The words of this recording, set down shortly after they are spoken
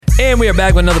And we are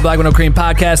back with another Black with No Cream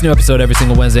podcast. New episode every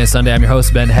single Wednesday and Sunday. I'm your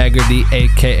host, Ben Haggerty,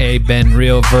 a.k.a. Ben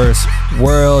Real Verse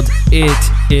World.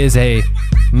 It is a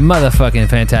motherfucking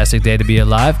fantastic day to be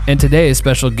alive. And today's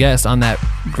special guest on that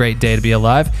great day to be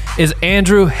alive is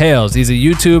Andrew Hales. He's a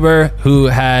YouTuber who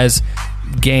has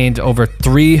gained over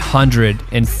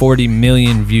 340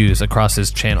 million views across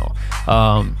his channel.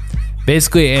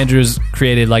 Basically, Andrew's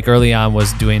created, like early on,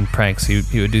 was doing pranks. He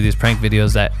would do these prank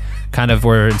videos that kind of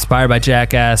were inspired by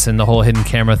Jackass and the whole hidden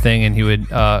camera thing, and he would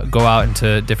go out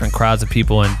into different crowds of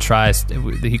people and try,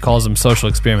 he calls them social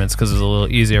experiments because it was a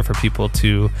little easier for people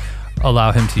to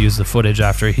allow him to use the footage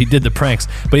after he did the pranks.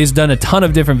 But he's done a ton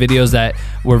of different videos that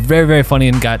were very, very funny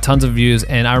and got tons of views,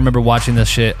 and I remember watching this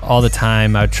shit all the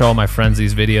time. I would show all my friends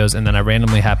these videos, and then I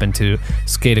randomly happened to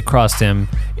skate across him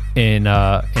in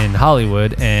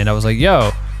Hollywood, and I was like,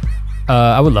 yo,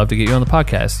 I would love to get you on the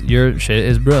podcast. Your shit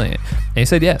is brilliant. And he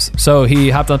said yes. So he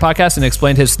hopped on the podcast and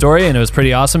explained his story, and it was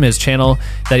pretty awesome. His channel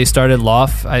that he started,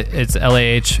 Loft, it's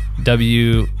LAHWF,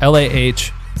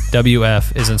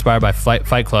 is inspired by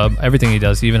Fight Club. Everything he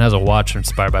does, he even has a watch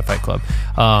inspired by Fight Club.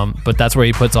 But that's where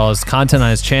he puts all his content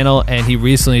on his channel, and he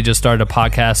recently just started a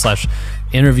podcast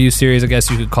 / interview series, I guess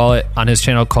you could call it, on his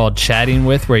channel called Chatting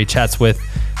With, where he chats with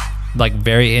like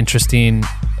very interesting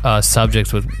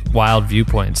subjects with wild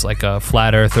viewpoints, like a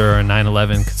flat earther or a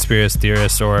 9/11 conspiracy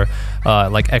theorist, or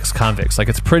like ex-convicts. Like,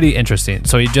 it's pretty interesting.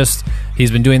 So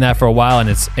he's been doing that for a while, and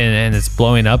it's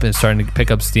blowing up and starting to pick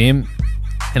up steam,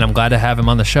 and I'm glad to have him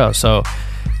on the show. So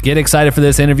get excited for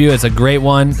this interview. It's a great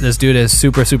one. This dude is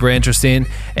super, super interesting.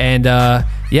 And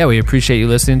yeah, we appreciate you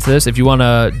listening to this. If you want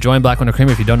to join Black with No Cream,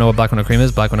 if you don't know what Black with No Cream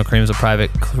is, Black with No Cream is a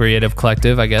private creative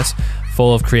collective, I guess,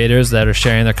 full of creators that are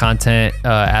sharing their content,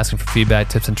 asking for feedback,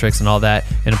 tips and tricks and all that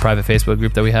in a private Facebook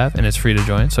group that we have, and it's free to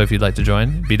join. So if you'd like to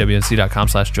join,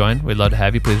 bwnc.com/join. We'd love to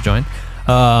have you. Please join.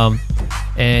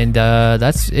 And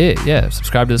that's it. Yeah,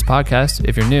 subscribe to this podcast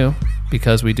if you're new,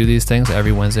 because we do these things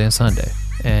every Wednesday and Sunday,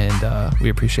 and we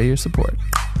appreciate your support.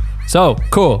 So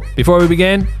cool. Before we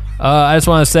begin, I just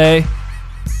want to say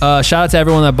shout out to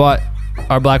everyone that bought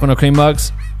our Black with No Cream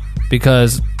mugs,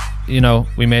 because you know,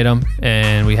 we made them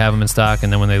and we have them in stock,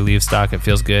 and then when they leave stock, it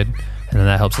feels good, and then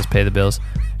that helps us pay the bills.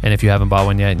 And if you haven't bought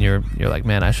one yet and you're like,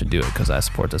 man, I should do it because I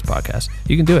support this podcast,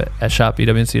 you can do it at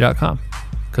shopbwnc.com,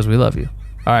 because we love you.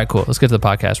 All right, cool. Let's get to the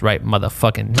podcast right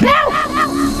motherfucking now.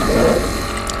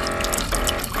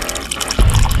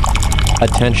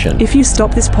 Attention. If you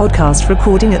stop this podcast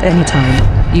recording at any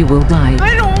time, you will die.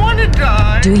 I don't want to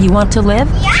die. Do you want to live?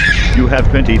 Yeah. You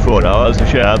have 24 hours to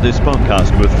share this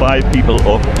podcast with 5 people,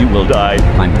 or you will die.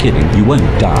 I'm kidding. You won't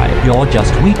die. You're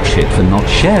just weak shit for not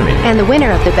sharing. And the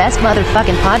winner of the best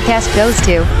motherfucking podcast goes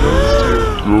to...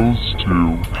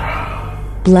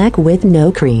 Black with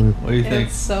No Cream. What do you think?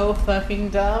 It's so fucking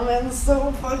dumb and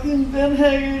so fucking Ben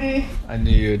Haggerty. I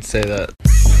knew you would say that.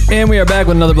 And we are back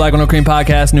with another Black with No Cream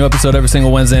podcast. New episode every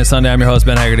single Wednesday and Sunday. I'm your host,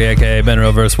 Ben Haggerty, aka Ben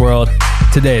Real Verse World.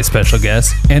 Today's special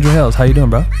guest, Andrew Hales. How you doing,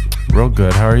 bro? Real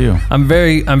good. How are you? I'm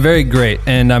very great,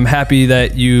 and I'm happy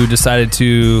that you decided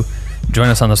to join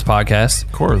us on this podcast.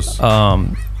 Of course.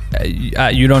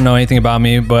 You don't know anything about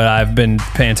me, but I've been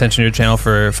paying attention to your channel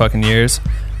for fucking years.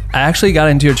 I actually got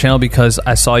into your channel because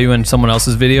I saw you in someone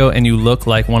else's video, and you look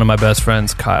like one of my best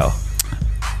friends, Kyle.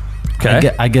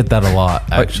 Okay. I get that a lot,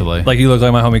 actually. Like you look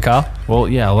like my homie Kyle? Well,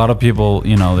 yeah, a lot of people,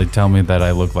 you know, they tell me that I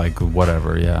look like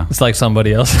whatever, yeah. It's like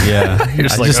somebody else. Yeah. You're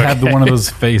just I like, just have one of those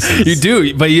faces. You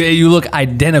do, but you look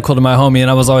identical to my homie,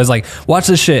 and I was always like, watch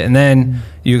this shit, and then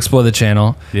you explore the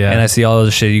channel, and I see all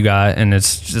the shit you got, and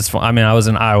it's just fun. I mean, I was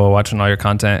in Iowa watching all your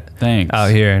content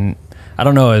out here, and I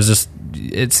don't know,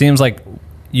 it seems like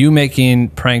you making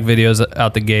prank videos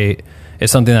out the gate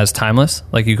is something that's timeless.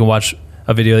 Like, you can watch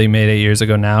a video that you made 8 years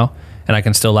ago now, and I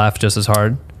can still laugh just as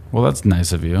hard. Well, that's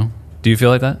nice of you. Do you feel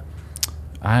like that?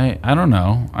 I don't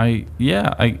know. I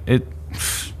don't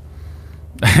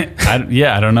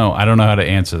know. I don't know how to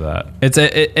answer that.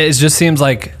 It just seems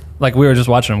like we were just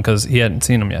watching them because he hadn't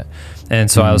seen them yet, and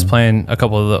so I was playing a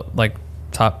couple of the like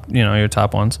top, you know, your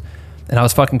top ones, and I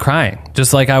was fucking crying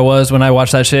just like I was when I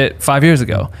watched that shit 5 years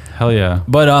ago. Hell yeah.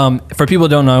 But for people who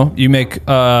don't know, you make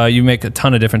a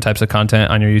ton of different types of content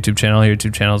on your YouTube channel. Your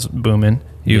YouTube channel's booming.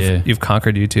 You've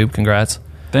conquered YouTube. Congrats.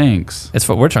 Thanks. It's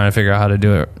what we're trying to figure out how to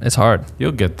do it. It's hard.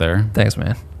 You'll get there. Thanks,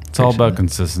 man. It's all about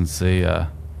consistency. I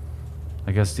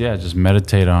guess, yeah, just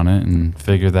meditate on it and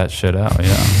figure that shit out.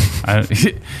 Yeah.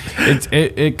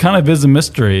 It kind of is a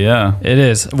mystery. Yeah, it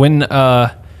is. When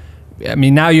I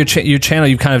mean, now your channel,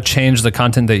 you've kind of changed the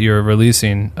content that you're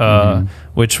releasing.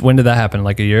 When did that happen?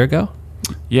 Like a year ago?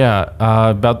 Yeah,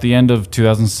 about the end of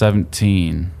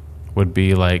 2017 would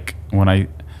be like when I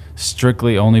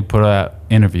strictly only put out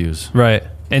interviews. Right.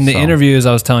 And the So- interviews,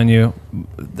 I was telling you,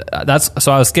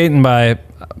 so I was skating by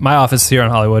my office here in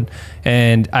Hollywood,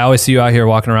 and I always see you out here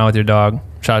walking around with your dog.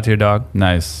 Shout out to your dog.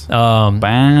 Nice.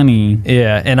 Bonnie.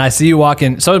 Yeah, and I see you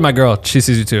walking. So did my girl. She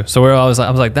sees you too. So we're always like,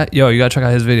 I was like, "That yo, you gotta check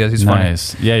out his videos. He's funny."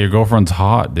 Nice. Yeah, your girlfriend's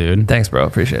hot, dude. Thanks, bro.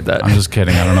 Appreciate that. I'm just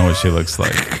kidding. I don't know what she looks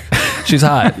like. She's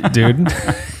hot, dude.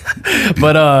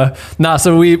 But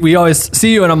so we always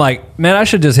see you, and I'm like, man, I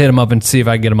should just hit him up and see if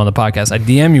I can get him on the podcast. I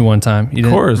DM you one time, you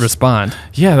didn't course. respond.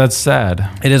 Yeah, that's sad.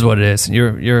 It is what it is.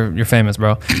 You're famous,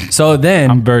 bro. So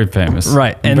then I'm very famous.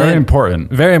 right, and very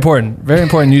important. very important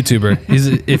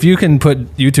YouTuber. If you can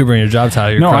put YouTuber in your job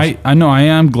title, you're No, crushed. I know. I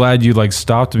am glad you like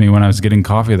stopped me when I was getting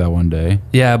coffee that one day.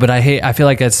 Yeah, but I feel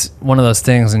like it's one of those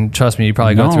things, and trust me, you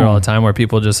probably go No. through it all the time where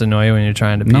people just annoy you when you're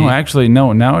trying to be. No, actually,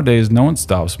 no. Nowadays, no one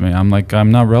stops me. I'm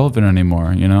not relevant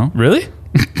anymore. You know? Really?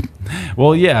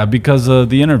 Well, yeah, because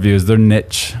the interviews, they're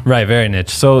niche. Right, very niche.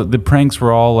 So the pranks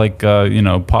were all like,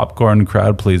 popcorn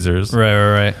crowd pleasers.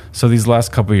 Right. So these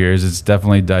last couple of years, it's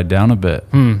definitely died down a bit.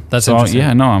 That's So interesting.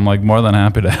 yeah, no, I'm like more than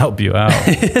happy to help you out.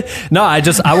 No,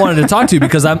 I wanted to talk to you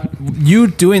because you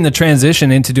doing the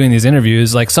transition into doing these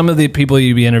interviews. Like some of the people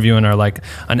you be interviewing are like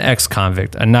an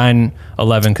ex-convict, a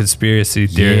 9/11 conspiracy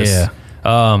theorist.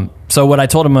 Yeah. So what I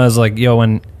told him was like, yo,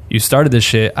 when you started this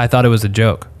shit, I thought it was a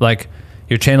joke. Like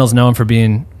your channel's known for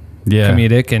being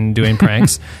comedic and doing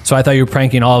pranks. So I thought you were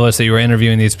pranking all of us that you were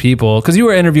interviewing these people because you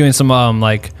were interviewing some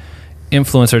like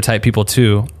influencer type people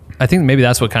too. I think maybe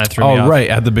that's what kind of threw me off. Oh, right,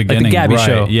 at the beginning. Like the Gabby right,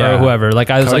 show yeah. or whoever. Like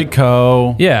I was Cody like,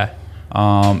 Co. yeah.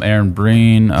 Aaron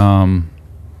Breen,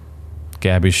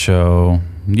 Gabby show.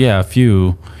 Yeah, a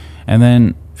few. And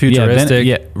then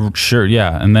Futuristic. Sure,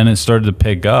 yeah. And then it started to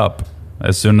pick up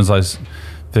as soon as I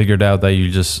figured out that you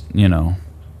just,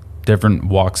 different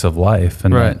walks of life.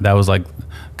 And Right. that was like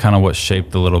kind of what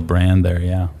shaped the little brand there,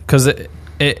 yeah. Because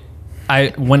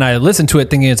when I listen to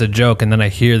it thinking it's a joke, and then I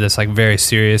hear this like very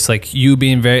serious, like you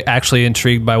being very actually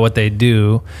intrigued by what they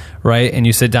do, right? And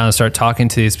you sit down and start talking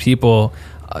to these people,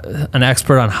 an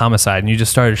expert on homicide, and you just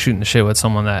started shooting the shit with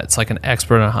someone that's like an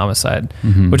expert on homicide,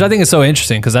 which I think is so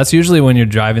interesting because that's usually when you're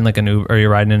driving like an Uber or you're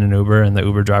riding in an Uber and the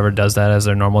Uber driver does that as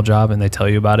their normal job and they tell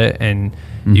you about it and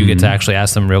you get to actually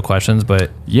ask them real questions. But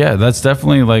yeah, that's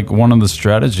definitely like one of the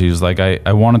strategies. Like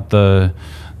I wanted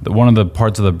one of the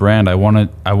parts of the brand, I want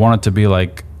it to be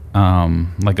like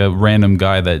a random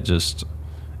guy that just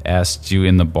asked you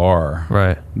in the bar,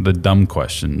 right, the dumb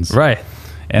questions, right.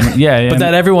 And yeah, But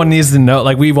that everyone needs to know,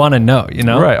 like we want to know,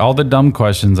 right? All the dumb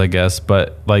questions, I guess.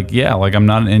 But like, yeah, like I'm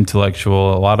not an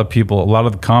intellectual. A lot of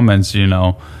the comments, I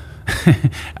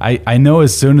know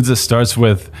as soon as it starts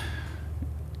with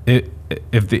it.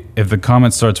 If the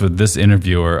comment starts with this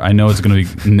interviewer, I know it's going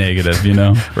to be negative,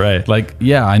 Right. Like,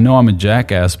 yeah, I know I'm a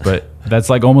jackass, but that's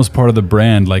like almost part of the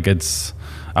brand. Like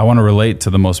I want to relate to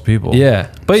the most people. Yeah.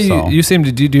 But So. you seem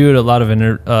to do a lot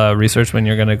of research when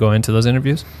you're going to go into those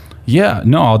interviews? Yeah,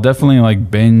 no, I'll definitely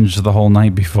like binge the whole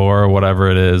night before or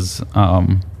whatever it is.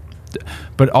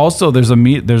 But also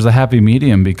there's a happy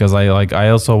medium because I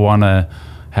also want to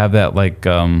have that like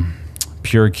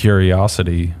pure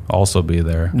curiosity also be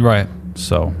there. Right.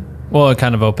 So, well, it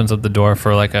kind of opens up the door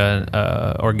for like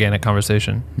a organic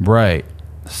conversation. Right.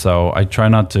 So I try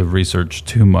not to research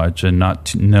too much and not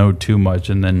to know too much,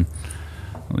 and then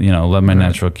let my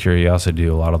natural curiosity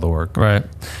do a lot of the work. Right.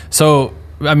 So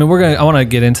I mean, I want to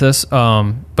get into this,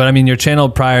 but I mean, your channel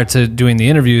prior to doing the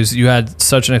interviews, you had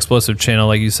such an explosive channel.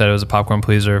 Like you said, it was a popcorn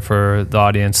pleaser for the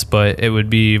audience, but it would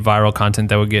be viral content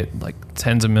that would get like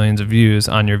tens of millions of views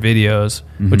on your videos,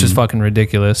 which is fucking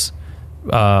ridiculous.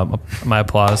 My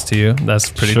applause to you. That's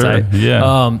pretty tight.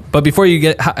 Yeah. But before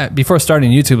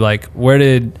starting YouTube, like where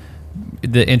did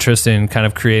the interest in kind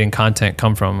of creating content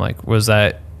come from? Like, was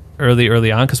that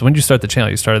early on? Because when did you start the channel?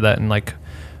 You started that in like,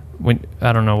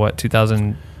 I don't know what,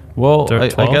 2000. Well, I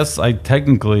guess I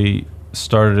technically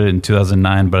started it in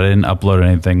 2009, but I didn't upload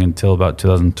anything until about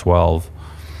 2012.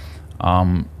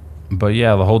 But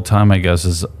yeah, the whole time I guess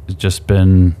has just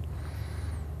been,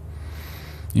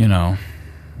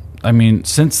 I mean,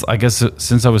 since I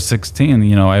was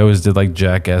 16, I always did like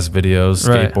jackass videos,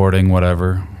 skateboarding,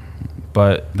 whatever.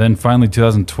 But then finally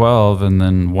 2012, and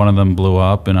then one of them blew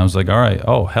up, and I was like, all right,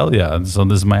 oh, hell yeah. So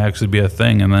this might actually be a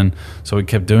thing. And then, so we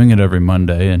kept doing it every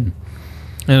Monday. And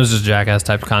it was just jackass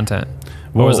type content.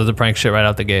 Or was it the prank shit right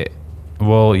out the gate?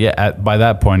 Well, yeah, by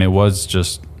that point, it was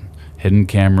just hidden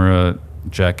camera,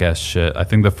 jackass shit. I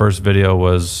think the first video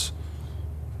was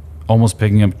almost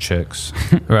picking up chicks.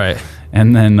 Right.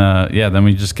 And then, then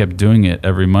we just kept doing it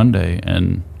every Monday.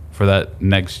 And for that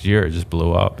next year, it just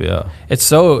blew up. Yeah. It's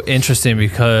so interesting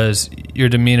because your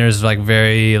demeanor is like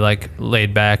very like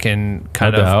laid back and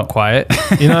kind No of doubt. quiet.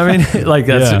 You know what I mean? Like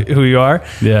that's Yeah. who you are.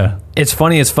 Yeah. It's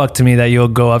funny as fuck to me that you'll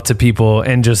go up to people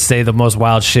and just say the most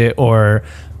wild shit or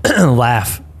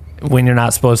laugh when you're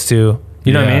not supposed to.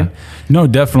 You know what I Yeah. mean? No,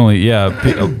 definitely. Yeah.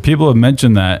 People have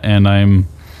mentioned that, and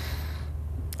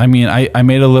I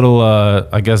made a little,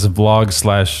 I guess,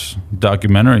 vlog /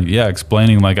 documentary. Yeah,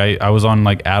 explaining like I was on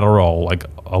like Adderall, like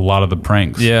a lot of the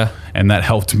pranks. Yeah. And that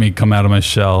helped me come out of my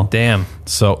shell. Damn.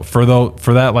 So for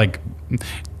that like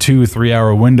 2-3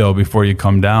 hour window before you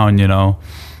come down, you know.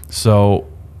 So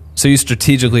you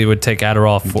strategically would take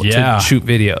Adderall Yeah. to shoot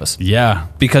videos yeah,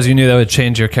 because you knew that would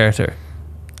change your character.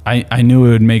 I knew it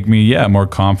would make me more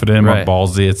confident, Right. more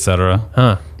ballsy, etc.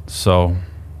 Huh. So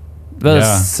That's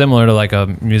Yeah. similar to like a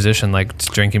musician like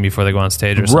drinking before they go on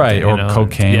stage or something. right, or you know?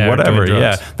 cocaine, Yeah, or whatever. doing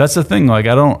Yeah, drugs. that's the thing. Like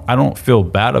I don't feel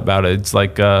bad about it. It's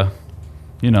like so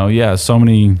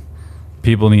many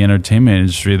people in the entertainment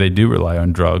industry, they do rely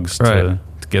on drugs Right.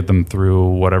 to get them through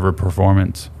whatever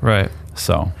performance. Right.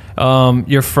 So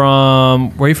You're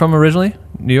from, where are you from originally?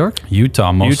 New York?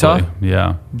 Utah mostly. Utah?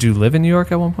 Yeah. Did you live in New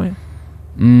York at one point?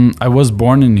 I was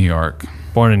born in New York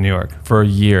Born in New York. for a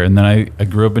year, and then I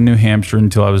grew up in New Hampshire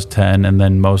until I was 10, and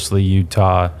then mostly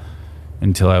Utah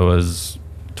until I was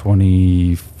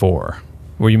 24.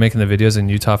 Were you making the videos in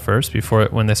Utah first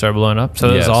when they started blowing up? So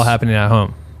this Yes. is all happening at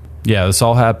home. Yeah, this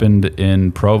all happened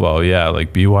in Provo. Yeah,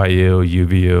 like BYU,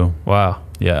 UVU. Wow.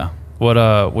 Yeah,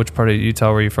 Which part of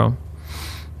Utah were you from?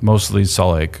 mostly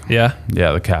Salt Lake. Yeah.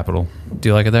 Yeah, the capital. Do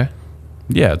you like it there?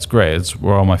 Yeah, it's great. It's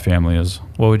where all my family is.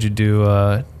 What would you do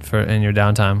in your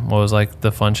downtime? What was like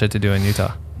the fun shit to do in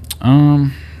Utah?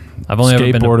 I've only ever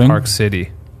been to Skateboarding. Park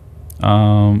City.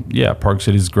 Yeah, Park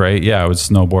City's great. Yeah, I would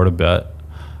snowboard a bit.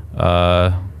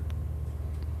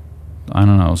 I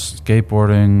don't know,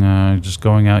 skateboarding, just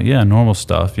going out. Yeah, normal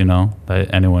stuff, you know,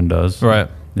 that anyone does. Right.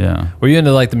 Yeah. Were you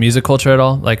into like the music culture at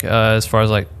all? Like as far as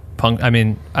like punk? I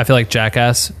mean, I feel like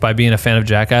Jackass, by being a fan of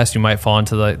Jackass, you might fall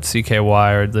into the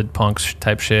CKY or the punk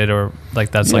type shit, or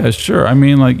like that's Yeah, like sure. I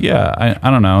mean, like, yeah,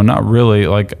 I don't know. Not really.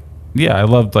 Like, yeah, I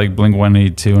loved like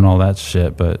Blink-182 and all that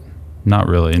shit, but not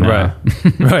really. No. right,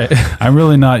 right. I'm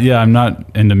really not. Yeah, I'm not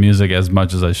into music as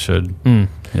much as I should.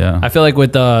 Yeah. I feel like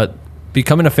with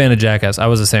becoming a fan of Jackass, I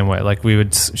was the same way. Like we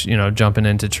would, jumping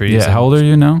into trees. Yeah. and How old are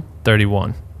you now?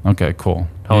 31. Okay, cool.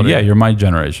 How old are Yeah, you? you're my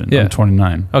generation. Yeah. I'm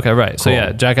 29. Okay, right. So Cool.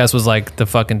 yeah, Jackass was like the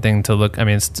fucking thing to look. I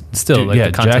mean, it's still Dude, like yeah,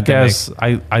 the content they Jackass.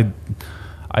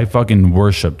 I fucking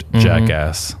worshipped Mm-hmm.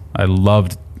 Jackass. I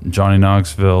loved Johnny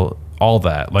Knoxville. All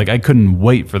that. Like I couldn't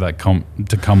wait for that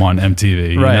to come on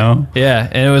MTV. make. Right. You know. Yeah,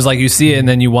 and it was like you see it and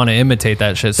then you want to imitate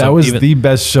that shit. So That was even, the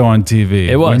best show on TV.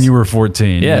 It was. when you were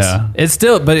 14. Yes, Yeah. it's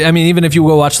still. But I mean, even if you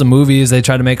go watch the movies, they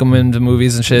try to make them into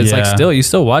movies and shit. It's like Yeah. you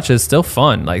still watch it. It's still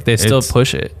fun. Like they still It's-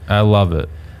 push it. I love it.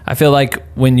 I feel like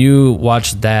when you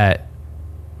watched that,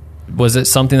 was it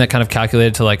something that kind of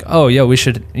calculated to like, oh yeah, we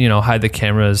should hide the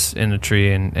cameras in a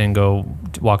tree and go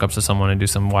walk up to someone and do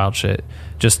some wild shit?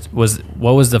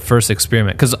 What was the first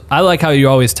experiment? Because I like how you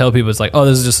always tell people it's like, oh,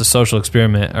 this is just a social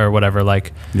experiment or whatever.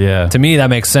 Like, Yeah. to me that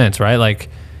makes sense, right? Like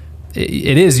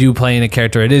it is you playing a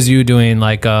character. It is you doing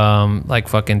like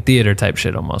fucking theater type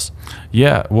shit almost.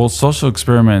 Yeah. Well, social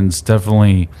experiments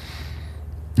definitely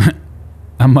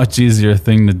a much easier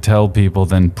thing to tell people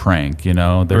than prank. You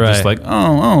know, they're just Right. like,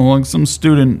 oh, like some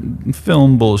student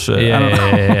film bullshit. I don't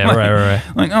know. Yeah, Like- right.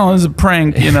 Like, oh, it's a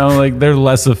prank. You know, like they're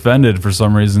less offended for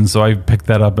some reason. So I picked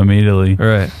that up immediately.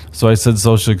 Right. So I said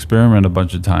social experiment a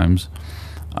bunch of times.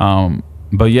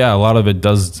 But yeah, a lot of it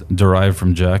does derive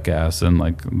from Jackass and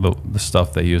like the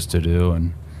stuff they used to do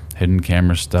and hidden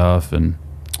camera stuff and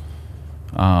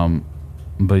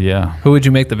but yeah. Who would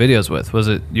you make the videos with? Was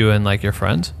it you and like your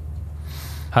friends?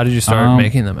 How did you start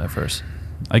making them at first?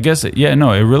 I guess it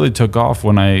really took off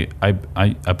when I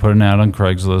put an ad on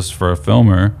Craigslist for a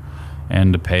filmer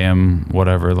and to pay him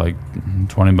whatever, like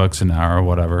 $20 an hour or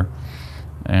whatever.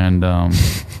 And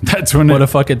that's when What a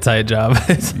fucking tight job.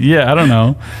 yeah, I don't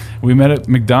know. We met at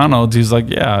McDonald's. He's like,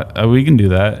 yeah, we can do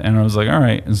that. And I was like, all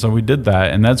right. And so we did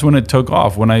that. And that's when it took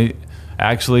off, when I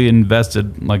actually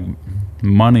invested like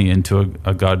money into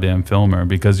a goddamn filmer,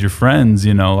 because your friends,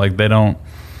 like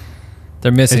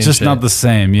They're missing it's just shit. not the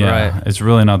same. Yeah. Right. It's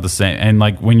really not the same. And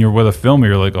like when you're with a filmer,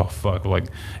 you're like, oh, fuck, like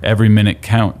every minute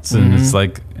counts. And it's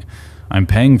like, I'm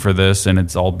paying for this and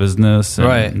it's all business. And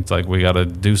Right. it's like, we got to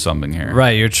do something here.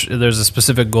 Right, there's a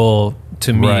specific goal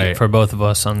to meet Right. for both of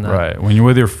us on that. Right. When you're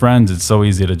with your friends, it's so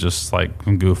easy to just like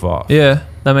goof off. Yeah,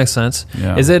 that makes sense.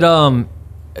 Yeah. Is it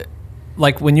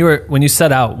like when you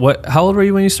set out? How old were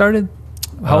you when you started?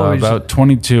 How old were you? About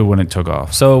 22 when it took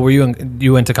off. So were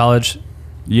you went to college?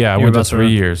 Yeah, I You were went to about to 3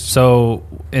 run? years. So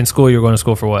in school, you were going to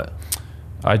school for what?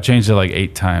 I changed it like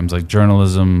 8 times, like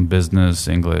journalism, business,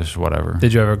 English, whatever.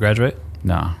 Did you ever graduate?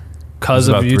 No. Because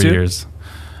It of was YouTube? about 3 years.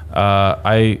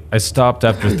 I stopped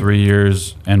after 3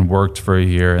 years and worked for a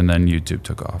year, and then YouTube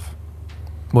took off.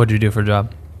 What did you do for a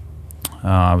job?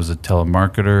 I was a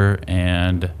telemarketer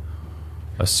and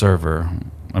a server,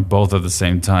 both at the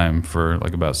same time for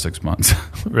like about 6 months.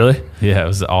 Really? Yeah, it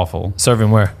was awful.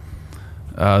 Serving where?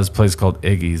 This place called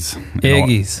Iggy's.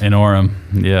 Iggy's. In Orem.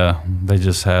 Yeah, they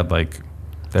just had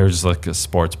they were just like a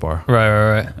sports bar.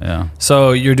 Right. Yeah.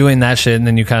 So you're doing that shit, and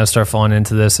then you kind of start falling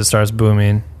into this. It starts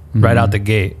booming right out the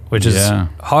gate, which is Yeah.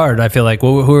 hard. I feel like.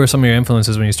 Who are some of your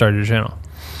influences when you started your channel?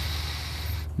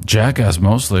 Jackass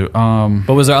mostly.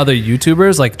 But was there other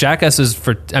YouTubers? Like Jackass is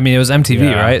for. I mean, it was MTV,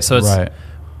 Yeah, right? So it's right.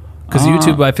 because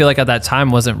YouTube. I feel like at that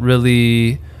time wasn't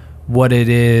really what it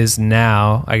is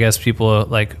now. I guess people are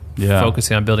like Yeah.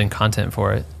 focusing on building content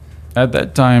for it. At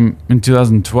that time in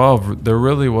 2012, there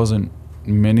really wasn't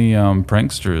many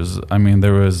pranksters. I mean,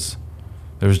 there was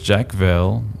Jack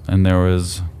Vale and there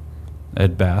was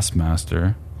Ed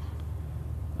Bassmaster,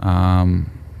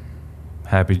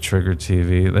 Happy Trigger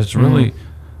TV. That's really,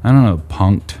 I don't know,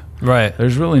 Punked. Right.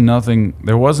 There's really nothing.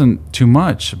 There wasn't too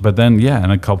much, but then yeah,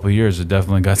 in a couple of years, it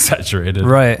definitely got saturated.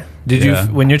 Right. Did Yeah.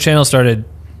 you when your channel started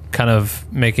kind of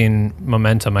making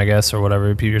momentum, I guess, or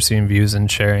whatever, people are seeing views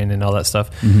and sharing and all that stuff.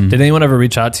 Mm-hmm. Did anyone ever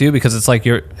reach out to you? Because it's like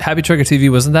your Happy Trigger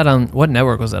TV, wasn't that on, what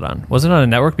network was that on? Was it on a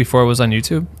network before it was on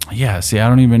YouTube? Yeah. See, I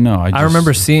don't even know. I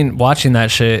remember watching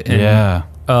that shit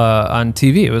on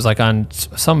TV. It was like on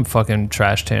some fucking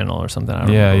trash channel or something. I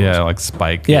don't remember. like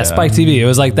Spike. Yeah, Spike TV. It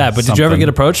was like that. But did you ever Something. get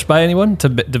approached by anyone to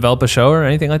develop a show or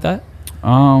anything like that?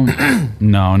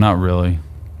 No, not really.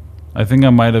 I think I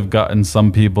might have gotten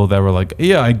some people that were like,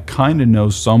 yeah, I kind of know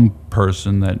some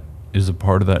person that is a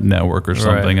part of that network or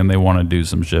something, Right. and they want to do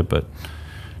some shit, but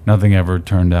nothing ever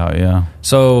turned out. Yeah.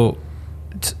 So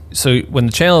when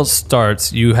the channel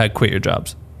starts, you had quit your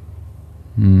jobs.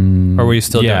 Or were you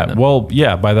still doing them? Well,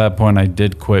 yeah, by that point I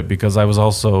did quit because I was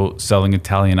also selling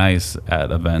Italian ice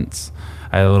at events.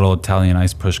 I had a little Italian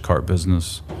ice push cart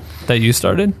business. That you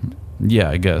started? Yeah,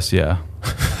 I guess, yeah.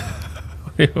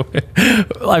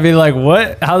 I mean, like,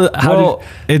 what? How Well,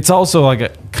 it's also like a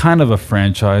kind of a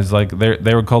franchise. Like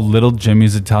they were called Little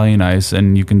Jimmy's Italian Ice,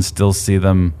 and you can still see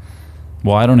them.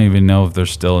 Well, I don't even know if they're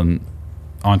still in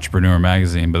Entrepreneur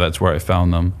magazine, but that's where I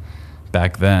found them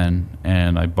back then.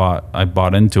 And I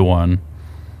bought into one,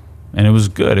 and it was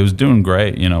good. It was doing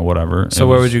great, whatever. So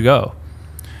where would you go?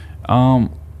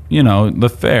 The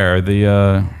fair,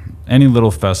 any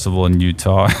little festival in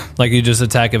Utah. Like, you just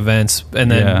attack events, and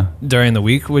then Yeah. during the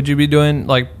week, would you be doing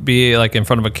be in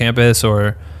front of a campus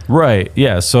or? Right.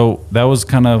 Yeah. So that was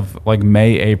kind of like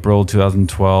May, April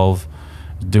 2012,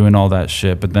 doing all that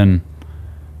shit. But then,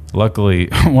 luckily,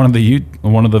 one of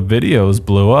the videos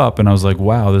blew up, and I was like,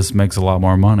 "Wow, this makes a lot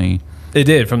more money." It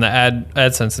did, from the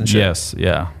AdSense and shit. Yes.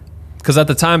 Yeah. Because at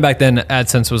the time back then,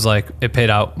 AdSense was like, it paid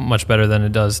out much better than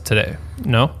it does today.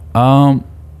 No.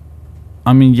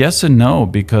 I mean, yes and no,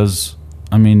 because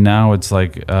now it's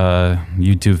like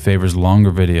YouTube favors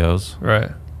longer videos, Right.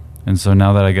 and so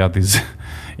now that I got these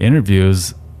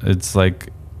interviews, it's like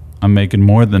I'm making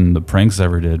more than the pranks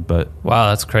ever did. But Wow,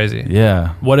 that's crazy.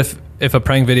 yeah. What if a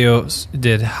prank video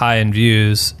did high in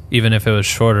views, even if it was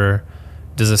shorter?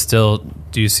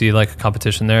 Do you see like a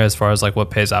competition there as far as like what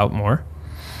pays out more?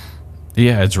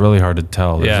 Yeah, it's really hard to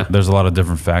tell. Yeah. There's a lot of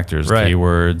different factors. Right.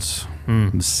 Keywords,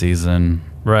 the season,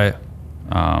 Right.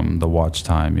 the watch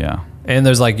time, yeah. And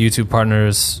there's like YouTube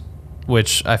partners,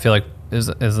 which I feel like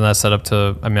isn't that set up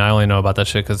to? I mean, I only know about that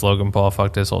shit because Logan Paul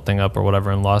fucked his whole thing up or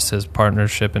whatever and lost his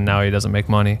partnership, and now he doesn't make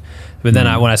money. But then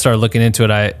when I started looking into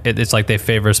it, it's like they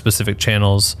favor specific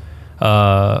channels,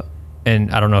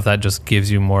 and I don't know if that just gives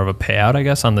you more of a payout, I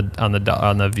guess, on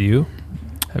the view.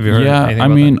 Have you heard? Yeah, anything I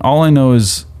about mean, that? all I know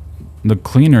is the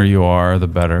cleaner you are, the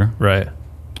better Right.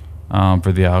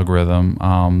 for the algorithm.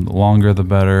 The longer, the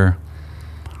better.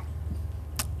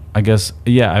 I guess,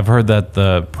 yeah, I've heard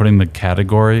that putting the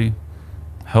category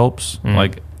helps.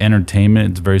 Like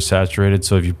entertainment, it's very saturated.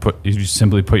 So if you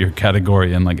simply put your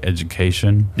category in like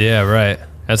education, Yeah. Right.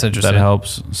 That's interesting. that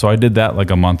helps. So I did that like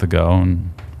a month ago, and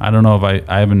I don't know if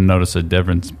I haven't noticed a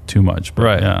difference too much, but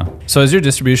Right. yeah. So is your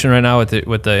distribution right now with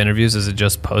the interviews? Is it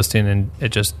just posting and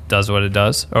it just does what it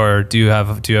does, or do you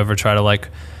ever try to like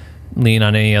lean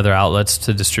on any other outlets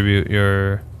to distribute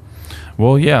your?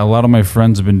 Well, yeah, a lot of my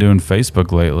friends have been doing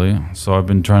Facebook lately, so I've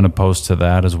been trying to post to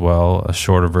that as well, a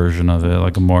shorter version of it,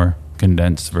 like a more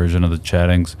condensed version of the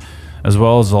chattings. as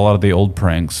well as a lot of the old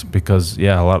pranks. Because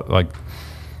a lot like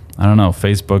I don't know,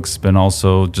 Facebook's been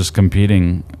also just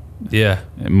competing. Yeah,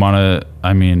 with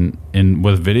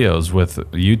videos with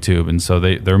YouTube, and so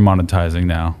they're monetizing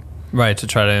now. Right, to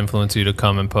try to influence you to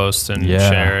come and post and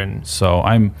share. And so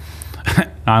I'm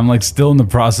like still in the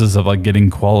process of like getting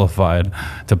qualified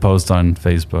to post on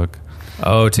Facebook.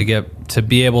 Oh, to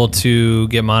be able to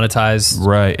get monetized.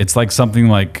 Right. It's something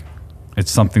like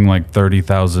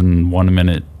 30,000 1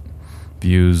 minute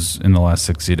views in the last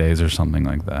 60 days or something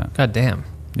like that. God damn.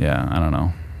 Yeah, I don't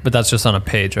know. But that's just on a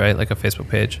page, right? Like a Facebook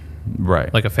page.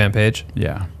 Right. Like a fan page.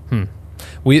 Yeah.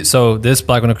 So this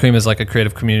Black with No Cream is like a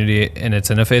creative community, and it's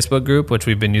in a Facebook group, which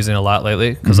we've been using a lot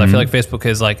lately, because I feel like Facebook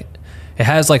is like, it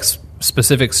has like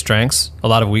specific strengths, a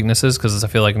lot of weaknesses, because I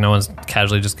feel like no one's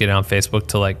casually just getting on Facebook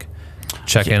to like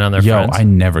check in on their friends. I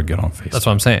never get on Facebook. That's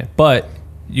what I'm saying. But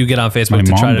you get on Facebook My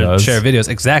to mom try to does. share videos.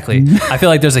 Exactly. I feel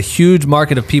like there's a huge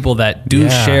market of people that do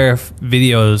share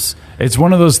videos. It's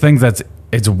one of those things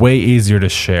it's way easier to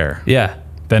share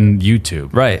than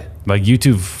YouTube. Right. Like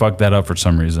YouTube fucked that up for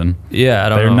some reason. Yeah, I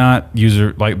don't know.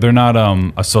 They're not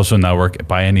a social network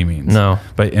by any means. No.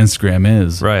 But Instagram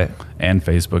is. Right. And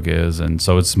Facebook is, and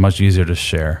so it's much easier to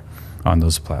share on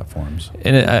those platforms.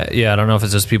 And I don't know if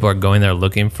it's just people are going there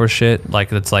looking for shit,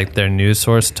 like it's like their news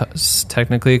source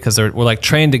technically, because we're like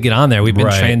trained to get on there. We've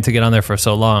been trained to get on there for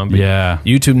so long. But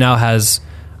YouTube now has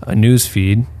a news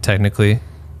feed technically.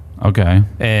 Okay.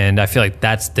 And I feel like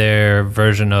that's their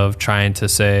version of trying to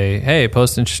say, hey,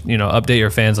 post and update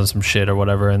your fans on some shit or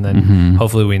whatever, and then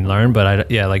hopefully we learn. But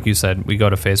like you said, we go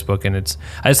to Facebook, and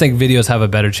I just think videos have a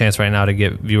better chance right now to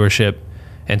get viewership.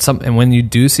 And when you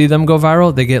do see them go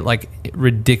viral, they get like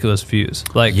ridiculous views.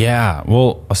 Like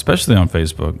well, especially on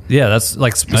Facebook. Yeah, that's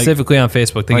like specifically on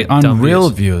Facebook. They get on dumb real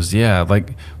views. Yeah,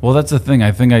 like that's the thing.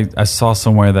 I think I saw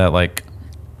somewhere that like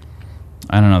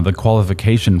I don't know, the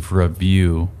qualification for a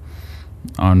view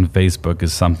on Facebook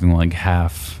is something like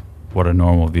half what a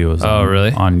normal view is. Oh,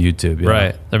 really? On YouTube,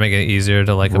 right? They're making it easier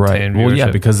to like obtain viewership. Well,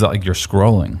 yeah, because like you're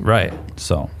scrolling, right?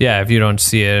 So if you don't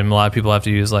see it, and a lot of people have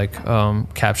to use like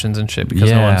captions and shit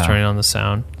because no one's turning on the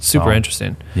sound. Super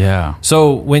interesting. Yeah.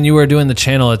 So when you were doing the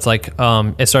channel, it's like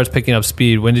it starts picking up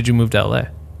speed. When did you move to LA?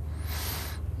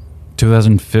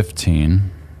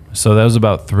 2015. So that was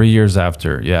about 3 years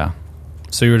after. Yeah.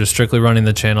 So you were just strictly running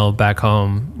the channel back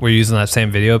home. Were you using that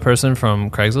same video person from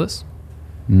Craigslist?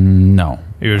 No.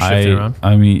 You were shifting around?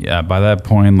 I mean, by that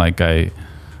point, like he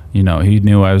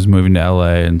knew I was moving to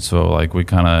LA, and so like we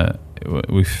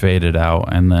faded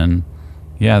out, and then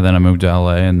I moved to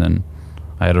LA, and then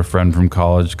I had a friend from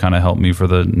college kind of help me for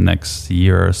the next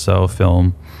year or so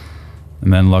film,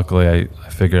 and then luckily I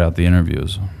figured out the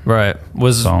interviews. Right.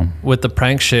 With the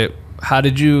prank shit, how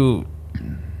did you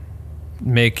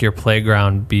make your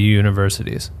playground be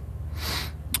universities?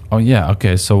 Oh yeah,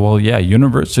 okay. So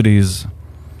universities,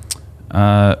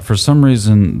 for some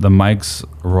reason the mics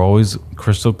were always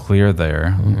crystal clear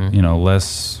there,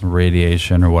 less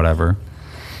radiation or whatever.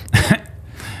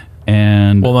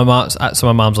 And my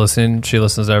mom's listening. She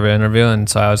listens to every interview, and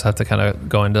so I always have to kind of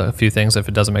go into a few things if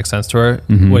it doesn't make sense to her.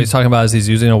 What he's talking about is he's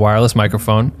using a wireless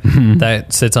microphone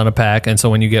that sits on a pack, and so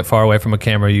when you get far away from a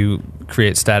camera, you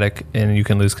create static and you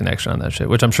can lose connection on that shit,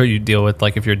 which I'm sure you deal with.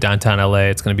 Like if you're downtown LA,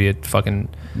 it's going to be a fucking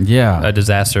a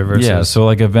disaster versus so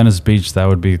like at Venice Beach, that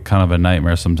would be kind of a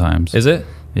nightmare sometimes. Is it?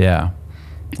 Yeah.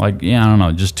 Like I don't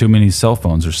know, just too many cell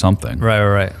phones or something.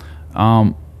 Right.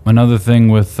 Another thing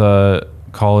with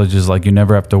college is like you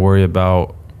never have to worry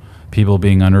about people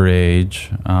being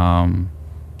underage. A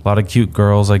lot of cute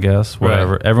girls, I guess.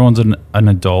 Whatever. Right. Everyone's an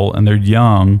adult and they're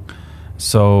young,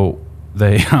 so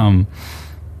they're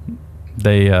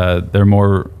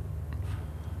more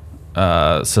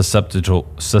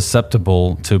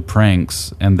susceptible to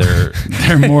pranks, and they're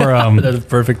more that's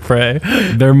perfect prey.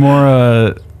 They're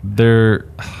more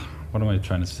what am I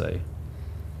trying to say?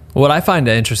 What I find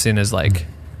interesting is like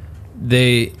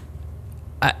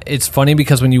it's funny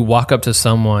because when you walk up to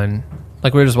someone,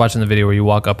 like we were just watching the video where you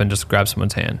walk up and just grab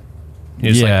someone's hand.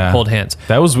 You just like hold hands.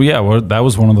 That was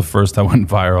one of the first that went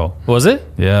viral. Was it?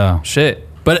 Yeah. Shit.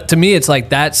 But to me, it's like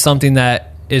that's something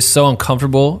that is so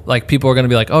uncomfortable. Like people are going to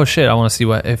be like, oh shit, I want to see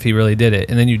if he really did it.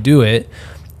 And then you do it.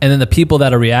 And then the people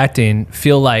that are reacting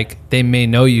feel like they may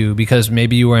know you because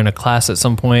maybe you were in a class at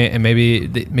some point, and maybe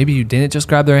you didn't just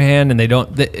grab their hand, and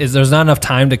there's not enough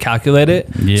time to calculate it.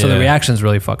 Yeah. So the reaction's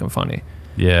really fucking funny.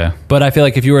 Yeah. But I feel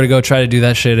like if you were to go try to do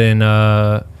that shit in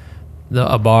a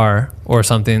bar or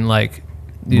something, like,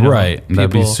 right,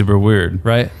 that'd be super weird.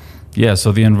 Right? Yeah,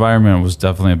 so the environment was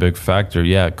definitely a big factor.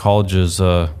 Yeah, colleges,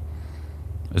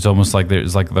 it's almost like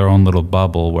there's like their own little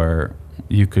bubble where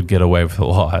you could get away with a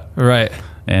lot. Right.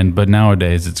 But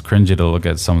nowadays it's cringy to look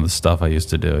at some of the stuff I used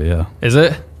to do. Yeah. Is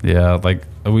it? Yeah. Like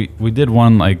we did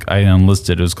one, like I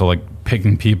unlisted. It was called like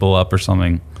picking people up or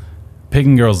something.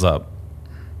 Picking girls up.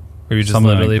 Or you just Something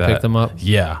literally like that. pick them up?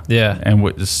 Yeah. Yeah. And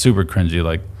it's super cringy.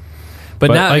 Like,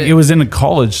 But now like it was in a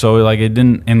college, so like it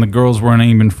didn't, and the girls weren't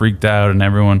even freaked out, and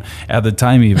everyone at the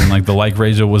time even like the like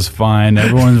ratio was fine.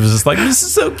 Everyone was just like, "This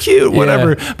is so cute,"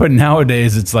 whatever. Yeah. But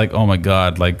nowadays it's like, oh my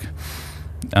god, like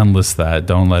unlist that.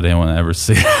 Don't let anyone ever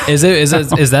see it.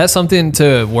 Is that something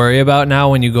to worry about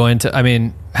now when you go into? I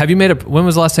mean, have you made a? When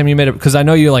was the last time you made a? Because I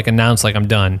know you like announced like I'm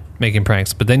done making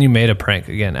pranks, but then you made a prank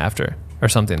again after or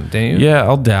something, didn't you? Yeah,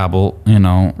 I'll dabble,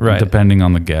 Right. depending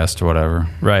on the guest or whatever.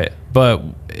 Right. But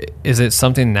is it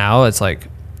something now that's like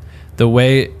the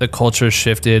way the culture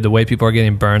shifted, the way people are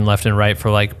getting burned left and right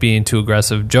for like being too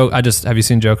aggressive? Have you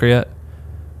seen Joker yet?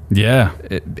 Yeah.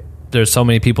 There's so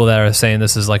many people that are saying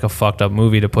this is like a fucked up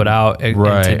movie to put out in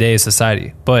today's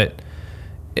society. But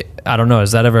I don't know.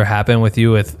 Has that ever happened with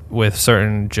you with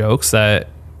certain jokes that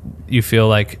you feel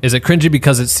like, is it cringy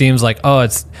because it seems like, oh,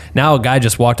 it's now a guy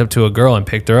just walked up to a girl and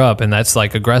picked her up and that's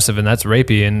like aggressive and that's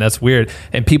rapey and that's weird,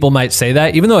 and people might say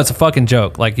that even though it's a fucking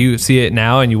joke. Like you see it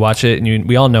now and you watch it and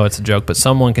we all know it's a joke, but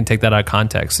someone can take that out of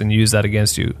context and use that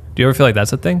against you. Do you ever feel like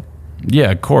that's a thing?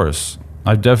 Yeah, of course.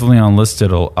 I've definitely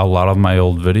unlisted a lot of my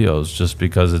old videos just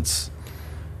because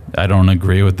I don't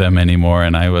agree with them anymore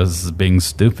and I was being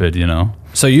stupid,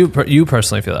 So you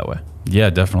personally feel that way? Yeah,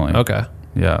 definitely. Okay.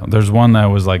 Yeah, there's one that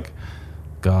was like,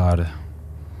 God.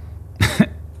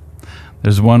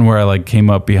 There's one where I like came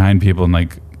up behind people and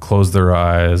like closed their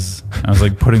eyes. I was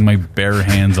like putting my bare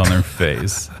hands on their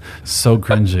face. So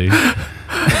cringy.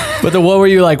 But the one where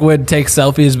you like would take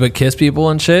selfies but kiss people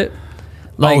and shit?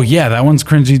 Like, oh yeah, that one's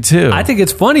cringy too. I think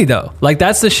it's funny though. Like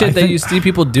that's the shit that you see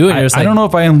people doing. I don't know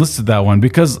if I enlisted that one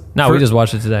because we just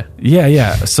watched it today.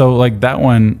 Yeah. So like that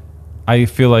one, I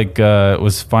feel like it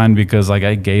was fine because like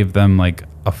I gave them like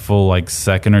a full like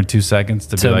second or 2 seconds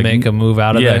to be like, make a move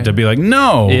out of there. Yeah, to be like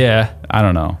no. Yeah, I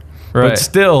don't know. Right. But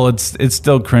still, it's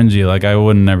still cringy. Like I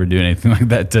wouldn't never do anything like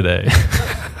that today.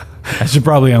 I should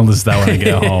probably enlist that when I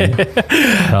get home.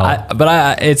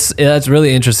 It's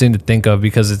really interesting to think of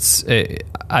because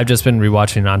I've just been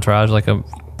rewatching Entourage. Like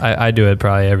I do it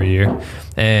probably every year,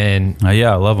 and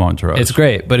yeah, I love Entourage. It's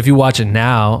great. But if you watch it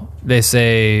now, they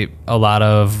say a lot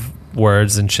of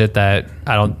words and shit that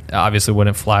obviously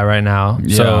wouldn't fly right now.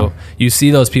 Yeah. So you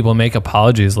see those people make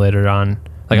apologies later on.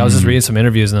 Like I was just reading some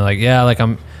interviews and they're like, yeah, like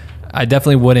I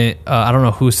definitely wouldn't, I don't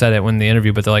know who said it when the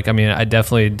interview, but they're like, I mean, I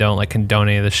definitely don't like condone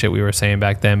any of the shit we were saying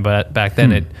back then, but back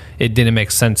then it didn't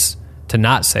make sense to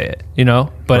not say it,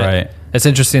 But right. It's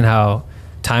interesting how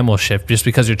time will shift just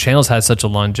because your channel's had such a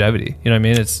longevity. You know what I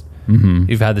mean? It's,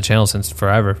 you've had the channel since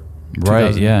forever.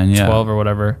 Right, yeah. 12 or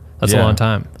whatever. That's a long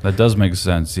time. That does make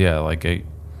sense. Yeah, like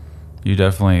you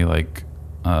definitely like,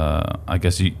 I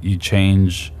guess you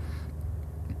change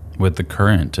with the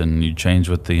current and you change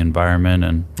with the environment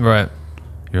and right.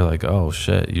 You're like, oh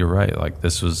shit, you're right. Like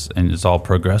this and it's all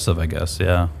progressive, I guess.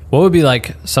 Yeah. What would be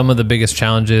like some of the biggest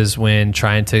challenges when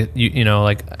trying to,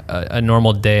 like a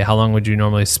normal day? How long would you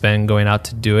normally spend going out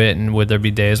to do it? And would there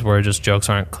be days where just jokes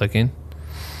aren't clicking?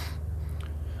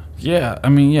 Yeah, I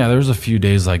mean, there was a few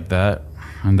days like that,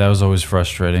 and that was always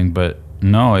frustrating. But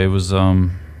no, it was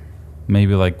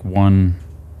maybe like one.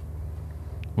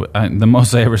 The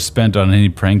most I ever spent on any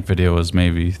prank video was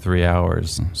maybe 3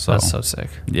 hours. So that's so sick.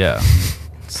 Yeah.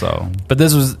 So, but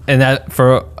this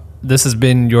has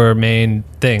been your main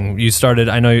thing. You started.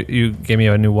 I know you gave me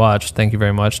a new watch. Thank you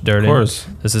very much, Durden. Of course.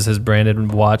 This is his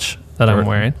branded watch that I'm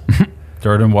wearing.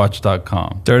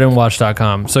 DurdenWatch.com.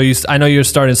 DurdenWatch.com. So I know you're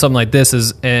starting something like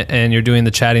this, and you're doing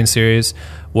the chatting series.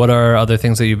 What are other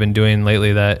things that you've been doing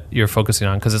lately that you're focusing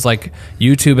on? Because it's like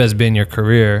YouTube has been your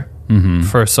career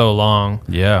for so long.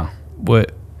 Yeah.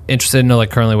 Interested to know like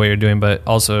currently what you're doing, but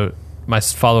also my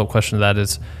follow-up question to that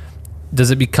is, does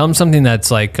it become something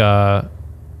that's like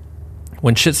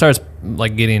when shit starts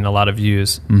like getting a lot of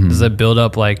views, does it build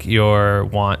up like your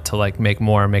want to like make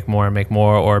more,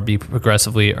 or be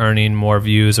progressively earning more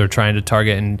views or trying to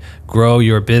target and grow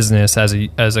your business as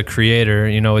a creator,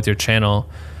 with your channel?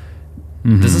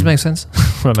 Does this make sense?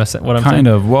 What I'm saying? Kind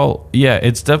of. Well, yeah,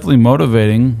 it's definitely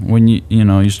motivating when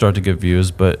you start to get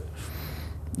views, but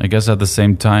I guess at the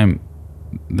same time,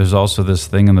 there's also this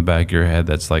thing in the back of your head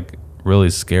that's like really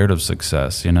scared of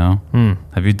success.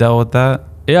 Have you dealt with that?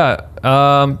 Yeah.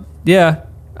 Yeah.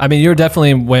 I mean, you're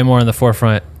definitely way more in the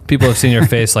forefront. People have seen your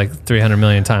face like 300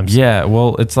 million times. Yeah.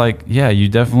 Well, it's like, you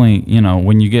definitely,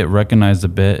 when you get recognized a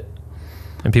bit.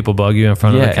 And people bug you in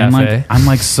front of the cafe. I'm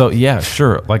like, so, yeah,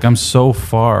 sure. Like, I'm so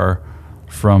far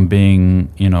from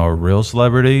being, you know, a real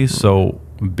celebrity. So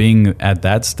being at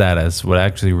that status would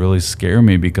actually really scare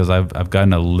me because I've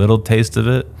gotten a little taste of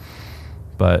it.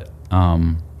 But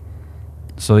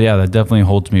so yeah, that definitely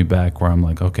holds me back where I'm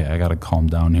like, okay, I got to calm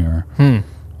down here.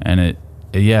 And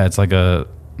it's like a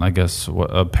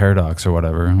paradox or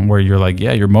whatever, where you're like,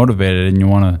 yeah, you're motivated and you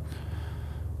want to,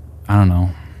 I don't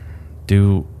know,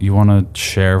 you want to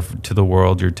share to the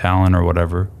world your talent or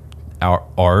whatever, our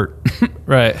art.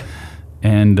 Right.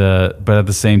 And but at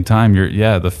the same time,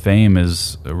 the fame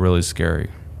is really scary.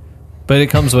 But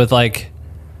it comes with like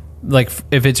if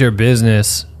it's your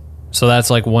business, so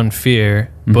that's like one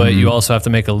fear, but you also have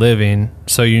to make a living.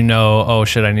 So oh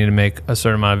shit, I need to make a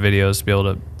certain amount of videos to be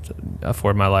able to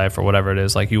afford my life or whatever it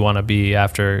is. Like you want to be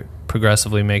after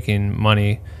progressively making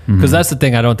money, because that's the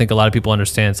thing I don't think a lot of people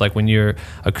understand. It's like when you're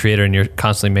a creator and you're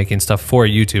constantly making stuff for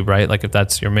YouTube, right? Like if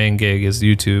that's your main gig is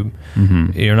YouTube,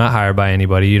 you're not hired by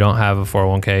anybody, you don't have a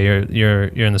 401k, you're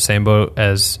in the same boat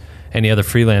as any other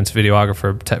freelance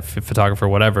videographer, photographer,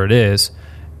 whatever it is,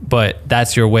 but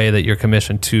that's your way that you're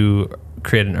commissioned to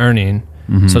create an earning.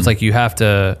 So it's like you have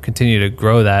to continue to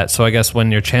grow that. So I guess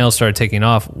when your channel started taking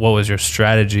off, what was your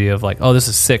strategy of like, oh, this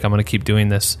is sick, I'm going to keep doing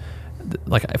this?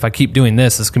 Like if I keep doing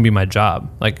this can be my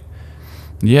job. Like,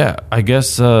 yeah, I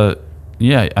guess, I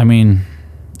mean,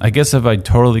 I guess if I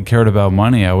totally cared about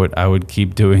money, I would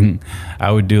keep doing,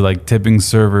 I would do like tipping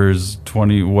servers,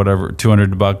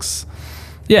 $200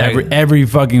 every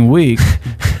fucking week.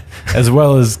 As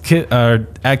well as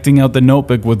acting out The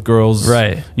Notebook with girls,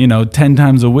 right? 10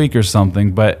 times a week or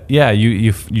something. But yeah,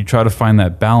 you try to find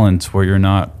that balance where you're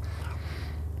not,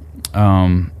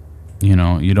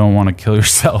 you don't want to kill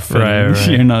yourself, and,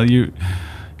 right. You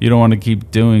don't want to keep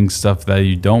doing stuff that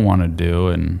you don't want to do,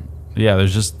 and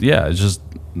it's just a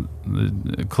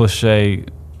cliche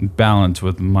balance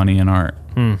with money and art.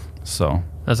 So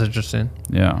that's interesting.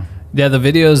 Yeah, the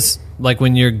videos, like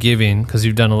when you're giving, because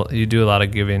you do a lot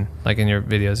of giving, like in your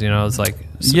videos, it's like...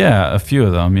 Yeah, a few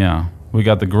of them, yeah. We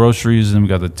got the groceries and we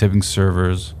got the tipping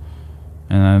servers.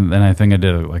 And then I think I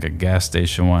did a gas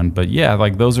station one. But yeah,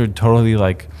 like those are totally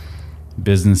like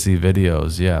businessy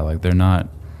videos. Yeah, like they're not,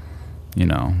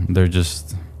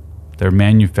 they're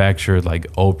manufactured like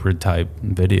Oprah type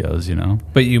videos,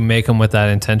 But you make them with that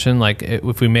intention? Like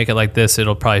if we make it like this,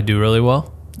 it'll probably do really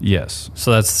well? Yes.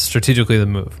 So that's strategically the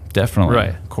move. Definitely. Right.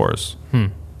 Of course.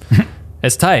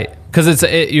 It's tight because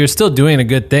you're still doing a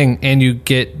good thing and you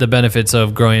get the benefits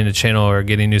of growing the channel or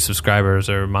getting new subscribers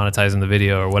or monetizing the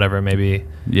video or whatever it may be.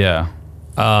 Yeah.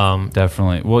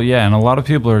 Definitely. Well, yeah. And a lot of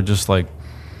people are just like,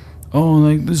 oh,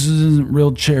 like this isn't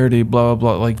real charity, blah,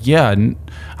 blah, blah. Like, yeah,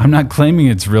 I'm not claiming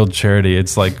it's real charity.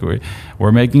 It's like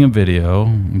we're making a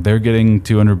video. They're getting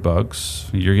 $200.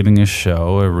 You're getting a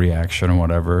show, a reaction or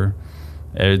whatever.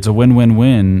 It's a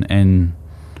win-win-win, and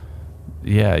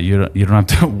yeah, you don't have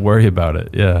to worry about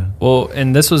it. Yeah. Well,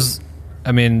 and this was,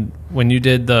 I mean, when you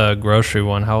did the grocery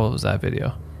one, how old was that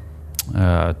video?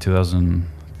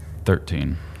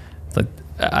 2013. Like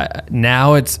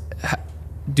now it's.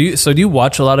 Do you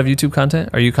watch a lot of YouTube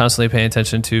content? Are you constantly paying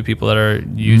attention to people that are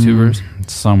YouTubers?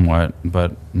 Somewhat,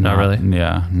 but not really.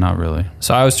 Yeah, not really.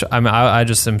 So I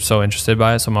just am so interested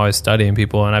by it. So I'm always studying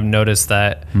people, and I've noticed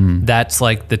that that's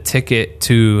like the ticket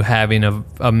to having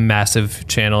a massive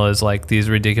channel is like these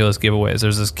ridiculous giveaways.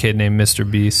 There's this kid named Mr.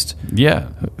 Beast,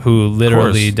 who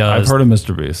literally does. I've heard of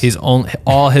Mr. Beast. He's all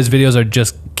his videos are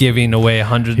just giving away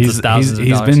hundreds of thousands of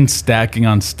dollars. He's been stacking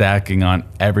on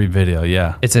every video.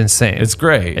 Yeah, it's insane. It's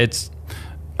great.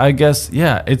 I guess,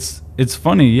 yeah, it's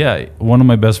funny. Yeah, one of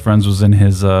my best friends was in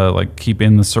his like keep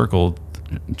in the circle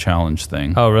challenge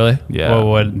thing. Oh, really? Yeah.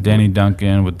 What Danny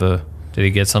Duncan with the. Did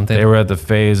he get something? They were at the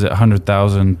phase at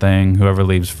 100,000 thing. Whoever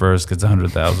leaves first gets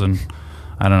 100,000.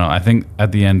 I don't know. I think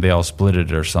at the end they all split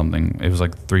it or something. It was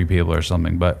like 3 people or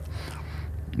something. But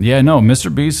yeah, no,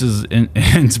 Mr. Beast is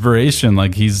inspiration.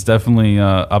 Like he's definitely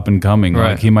up and coming.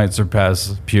 Right. Like he might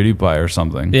surpass PewDiePie or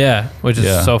something. Yeah, which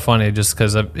is so funny. Just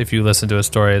because if you listen to a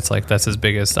story, it's like that's his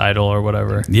biggest idol or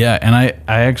whatever. Yeah, and I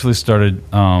actually started.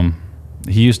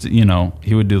 He used to,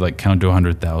 he would do like count to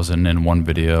 100,000 in one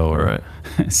video, or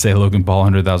say Logan Paul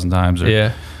 100,000 times.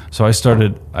 So I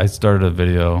started a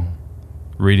video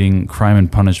reading Crime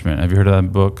and Punishment. Have you heard of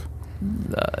that book?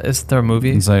 Is there a movie?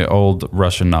 It's an old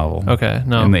Russian novel. Okay,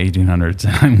 no. In the 1800s.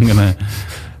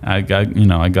 I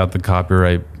got the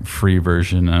copyright free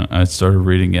version. I started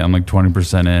reading it. I'm like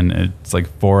 20% in. It's like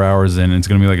 4 hours in. It's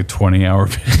going to be like a 20-hour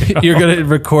video. You're going to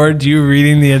record you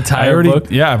reading the entire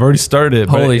book? Yeah, I've already started it.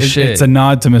 Holy shit. It's a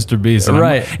nod to Mr. Beast.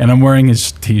 And I'm wearing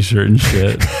his t-shirt and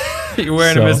shit. You're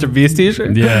wearing a Mr. Beast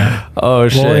t-shirt? Yeah. Oh,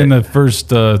 shit. Well, in the first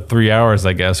 3 hours,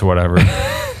 I guess, or whatever.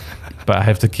 but I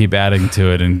have to keep adding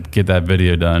to it and get that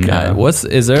video done. God,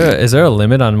 is there a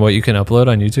limit on what you can upload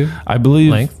on YouTube? I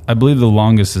believe Length? I believe the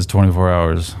longest is 24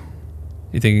 hours.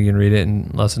 You think you can read it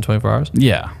in less than 24 hours?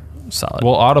 Yeah. Solid.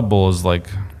 Well, Audible is like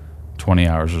 20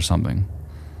 hours or something.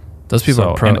 Those people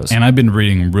are pros. And I've been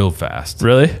reading real fast.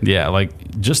 Really? Yeah,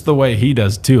 like just the way he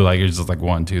does too. Like it's just like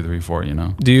 1, 2, 3, 4. You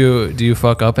know. Do you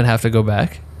fuck up and have to go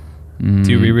back?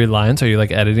 Do you reread lines? Are you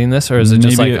like editing this, or is it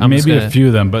just maybe, like maybe a few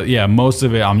of them? But yeah, most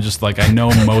of it, I'm just like, I know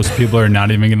most people are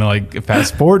not even gonna like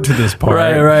fast forward to this part.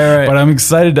 Right. But I'm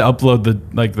excited to upload the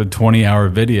 20-hour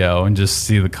video and just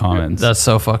see the comments. That's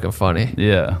so fucking funny.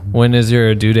 Yeah. When is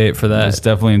your due date for that? It's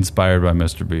definitely inspired by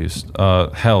Mr. Beast.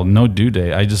 Hell, no due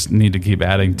date. I just need to keep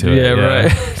adding to it. Yeah,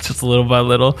 right. Just little by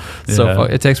little. So Yeah.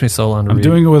 it takes me so long to I'm read.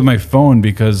 doing it with my phone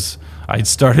because I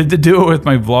started to do it with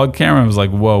my vlog camera. I was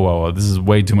like, whoa, this is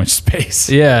way too much space.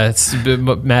 Yeah, it's a bit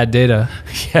mad data.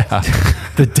 Yeah,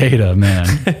 the data, man.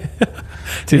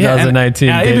 2019.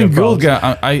 Yeah, and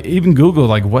I even Googled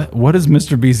like what is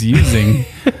Mr. Beast using?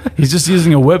 He's just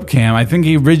using a webcam. I think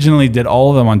he originally did all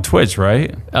of them on Twitch,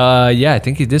 right? Yeah, I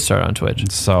think he did start on Twitch.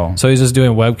 So he's just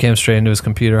doing webcam straight into his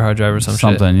computer hard drive or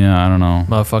something. Yeah, I don't know.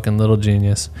 Motherfucking little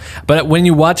genius. But when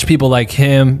you watch people like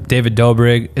him, David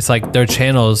Dobrik, it's like their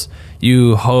channels,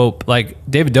 you hope, like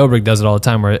David Dobrik does it all the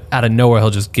time where out of nowhere he'll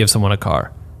just give someone a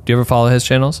car. Do you ever follow his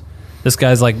channels? This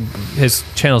guy's like, his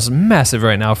channel's massive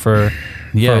right now for...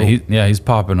 he's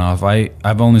popping off.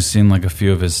 I've only seen like a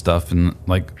few of his stuff in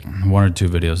like 1 or 2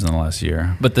 videos in the last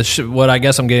year. But what I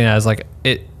guess I'm getting at is like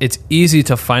it's easy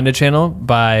to find a channel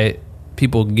by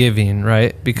people giving,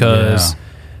 right? Because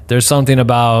there's something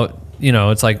about,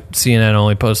 it's like CNN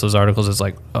only posts those articles. It's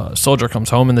like a soldier comes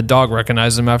home and the dog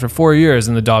recognizes him after 4 years,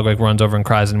 and the dog like runs over and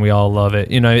cries, and we all love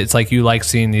it. It's like you like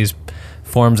seeing these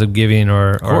forms of giving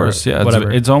or of course, yeah,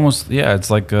 whatever. It's almost it's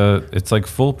like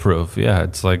foolproof. Yeah,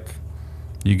 it's like.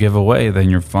 You give away, then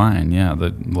you're fine. Yeah,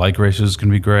 the like ratios can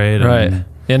be great. Right.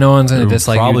 Yeah, no one's going to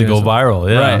dislike you. Probably go viral.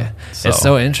 Yeah. Right. So. It's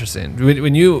so interesting.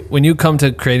 When you come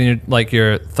to creating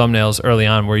your thumbnails early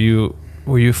on, were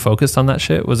you focused on that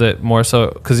shit? Was it more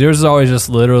so because yours is always just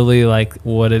literally like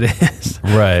what it is?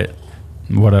 Right.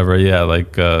 Whatever. Yeah.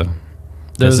 Like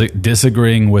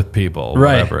disagreeing with people.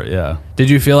 Right. Whatever. Yeah. Did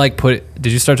you feel like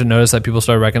did you start to notice that people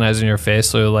started recognizing your face?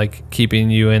 So like keeping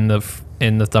you in the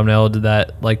thumbnail, did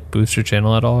that like boost your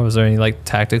channel at all? Or was there any like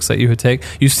tactics that you would take?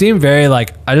 You seem very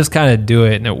like, I just kind of do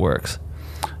it and it works.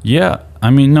 Yeah. I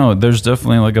mean, no, there's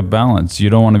definitely like a balance. You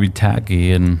don't want to be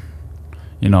tacky and,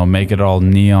 make it all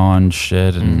neon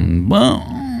shit and, well.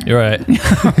 You're right.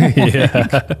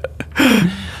 Yeah.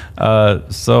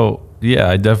 So, yeah,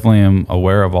 I definitely am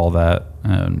aware of all that.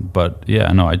 But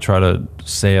yeah, no, I try to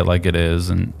say it like it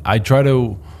is. And I try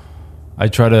to,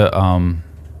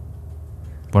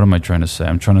 what am I trying to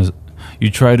say? You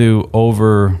try to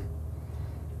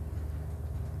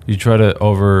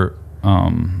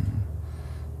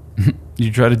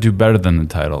do better than the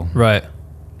title. Right.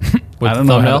 With I don't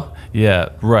the know thumbnail? Yeah,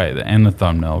 right. And the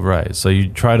thumbnail, right. So you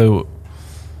try to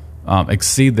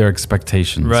exceed their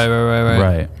expectations.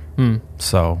 Right.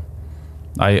 So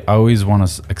I always want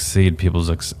to exceed people's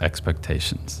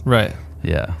expectations. Right.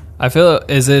 Yeah. I feel,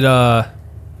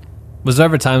 was there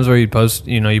ever times where you'd post,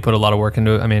 you put a lot of work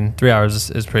into it? I mean, 3 hours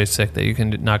is pretty sick that you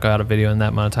can knock out a video in that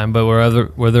amount of time. But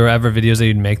were there ever videos that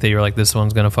you'd make that you were like, this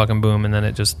one's going to fucking boom, and then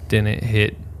it just didn't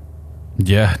hit?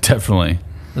 Yeah, definitely.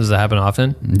 Does that happen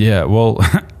often? Yeah, well,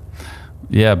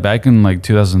 yeah, back in like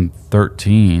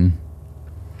 2013,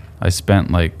 I spent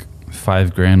like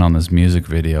 $5,000 on this music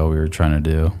video we were trying to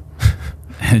do.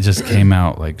 And it just came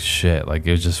out like shit. Like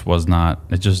it just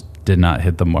did not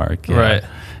hit the mark. Yeah. Right.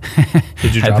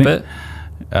 Did you drop it?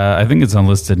 I think it's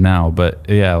unlisted now, but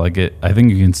yeah, I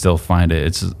think you can still find it.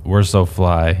 It's We're So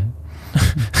Fly.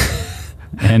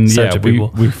 And yeah,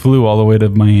 we flew all the way to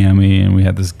Miami, and we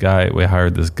hired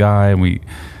this guy, and we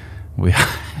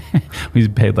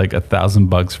paid like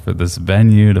 $1,000 for this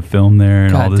venue to film there,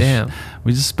 and all this. Damn.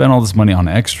 We just spent all this money on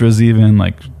extras, even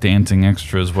like dancing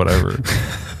extras, whatever.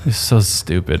 It's so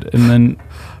stupid. And then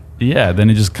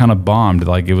it just kind of bombed.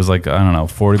 Like it was like, I don't know,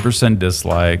 40%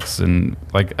 dislikes, and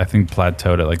like I think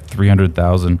plateaued at like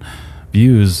 300,000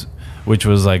 views, which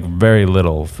was like very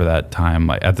little for that time.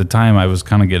 Like at the time, I was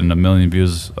kind of getting 1 million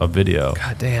views a video.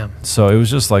 God damn. So it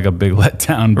was just like a big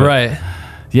letdown. But right.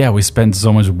 Yeah, we spent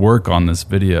so much work on this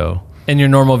video. And your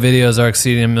normal videos are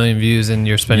exceeding 1 million views, and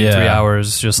you're spending 3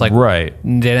 hours just like right.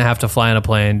 Didn't have to fly on a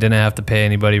plane, didn't have to pay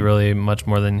anybody really much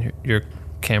more than your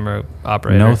camera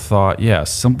operator. No thought. Yeah,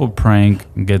 simple prank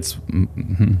gets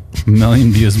a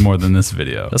million views more than this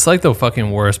video. That's like the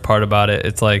fucking worst part about it.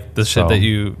 It's like the shit that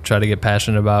you try to get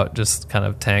passionate about just kind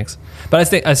of tanks. But I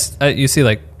think you see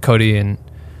like Cody and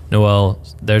Noel,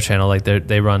 their channel, like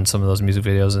they run some of those music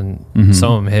videos, and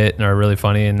some of them hit and are really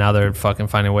funny, and now they're fucking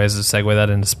finding ways to segue that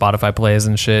into Spotify plays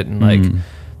and shit, and like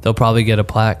they'll probably get a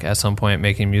plaque at some point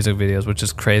making music videos, which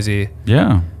is crazy.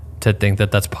 Yeah. To think that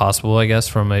that's possible, I guess,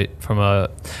 from a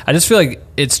I just feel like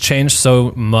it's changed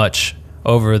so much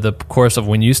over the course of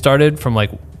when you started from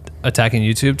like attacking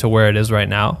YouTube to where it is right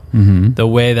now. The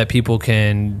way that people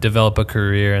can develop a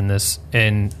career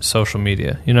in social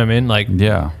media, you know what I mean? Like,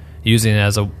 yeah, using it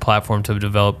as a platform to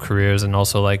develop careers and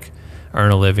also like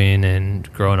earn a living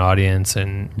and grow an audience.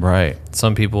 And right,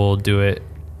 some people do it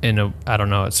in a, I don't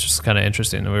know, it's just kind of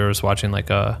interesting. We were just watching like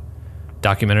a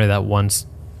documentary that once,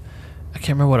 I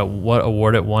can't remember what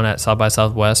award it won at South by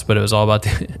Southwest, but it was all about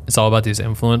it's all about these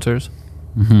influencers.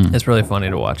 It's really funny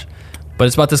to watch, but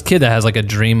it's about this kid that has like a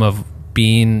dream of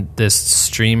being this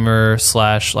streamer /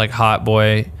 like hot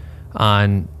boy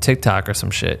on TikTok or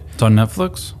some shit. It's on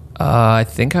Netflix. I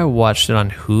think I watched it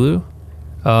on Hulu.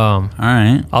 All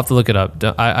right, I'll have to look it up.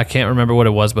 I can't remember what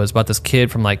it was, but it's about this kid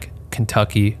from like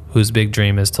Kentucky whose big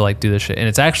dream is to like do this shit, and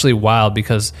it's actually wild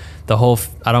because the whole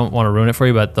I don't want to ruin it for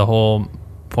you, but the whole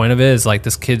point of it is like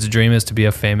this kid's dream is to be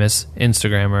a famous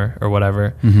Instagrammer or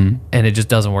whatever, and it just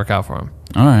doesn't work out for him.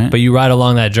 All right, but you ride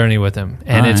along that journey with him,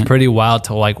 and it's pretty wild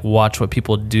to like watch what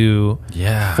people do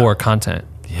for content.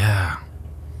 Yeah.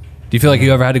 Do you feel like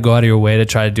you ever had to go out of your way to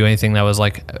try to do anything that was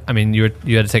like, I mean, you had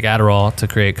to take Adderall to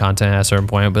create content at a certain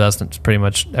point, but that's pretty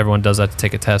much, everyone does that to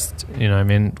take a test, you know what I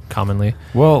mean, commonly.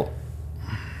 Well,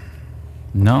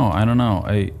 no, I don't know.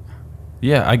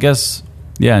 I guess,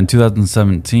 in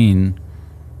 2017,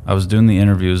 I was doing the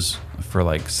interviews for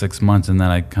like 6 months, and then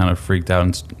I kind of freaked out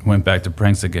and went back to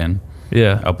pranks again.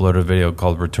 Yeah. Uploaded a video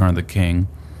called Return of the King,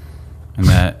 and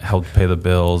that helped pay the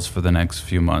bills for the next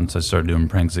few months. I started doing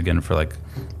pranks again for like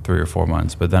 3 or 4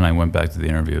 months, but then I went back to the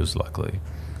interviews, luckily.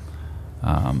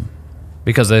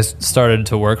 Because they started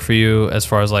to work for you as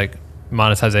far as like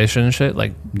monetization and shit?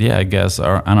 Like, yeah, I guess.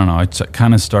 Or, I don't know. I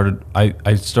kind of started,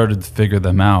 I started to figure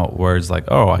them out where it's like,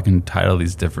 oh, I can title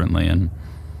these differently, and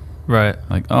right,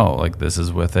 like, oh, like this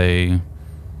is with a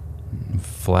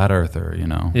flat earther, you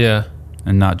know? Yeah.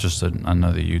 And not just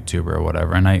another YouTuber or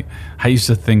whatever. And I used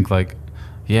to think like,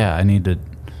 yeah, I need to,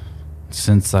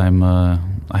 since I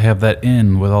have that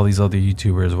in with all these other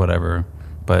YouTubers, whatever.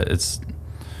 But it's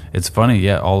funny,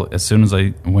 yeah. As soon as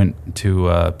I went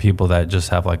to people that just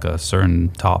have like a certain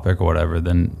topic or whatever,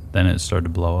 then it started to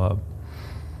blow up.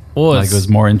 Well, like it was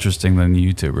more interesting than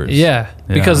the YouTubers. Yeah,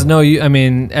 because I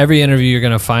mean, every interview you're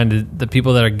gonna find the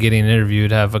people that are getting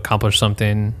interviewed have accomplished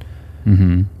something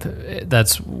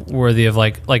that's worthy of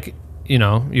like. You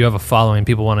know, you have a following.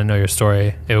 People want to know your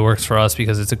story. It works for us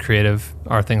because it's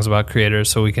our thing's about creators,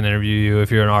 so we can interview you.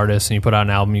 If you're an artist and you put out an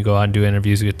album, you go out and do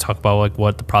interviews. You talk about like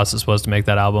what the process was to make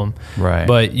that album. Right.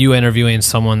 But you interviewing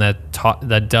someone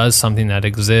that does something that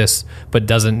exists but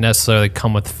doesn't necessarily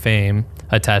come with fame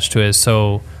attached to it is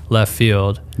so left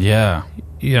field. Yeah.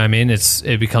 You know what I mean?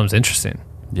 It becomes interesting.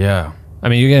 Yeah. I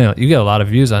mean, you get a lot of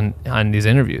views on these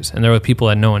interviews, and they're with people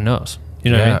that no one knows.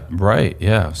 You know what I mean? Right.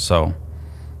 Yeah. So.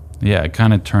 Yeah, it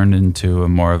kind of turned into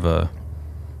more of a,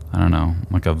 I don't know,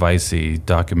 like a Vicey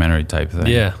documentary type thing.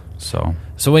 Yeah. So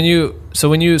when you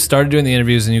started doing the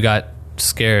interviews and you got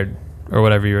scared or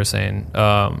whatever you were saying,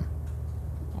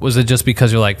 was it just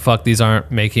because you're like, fuck, these aren't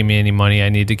making me any money, I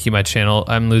need to keep my channel,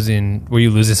 were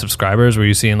you losing subscribers? Were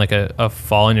you seeing like a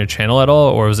fall in your channel at all?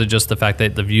 Or was it just the fact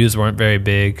that the views weren't very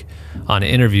big on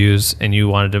interviews and you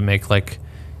wanted to make like,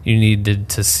 you needed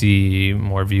to see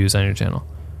more views on your channel?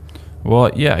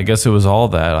 Well, yeah, I guess it was all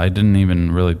that. I didn't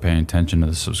even really pay attention to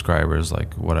the subscribers,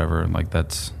 like whatever. Like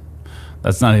that's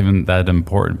not even that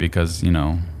important because, you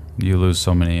know, you lose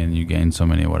so many and you gain so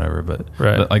many, whatever. But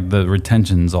like the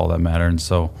retention's all that matter. And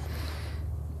so,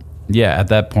 yeah, at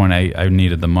that point I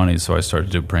needed the money, so I started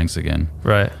to do pranks again.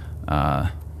 Right.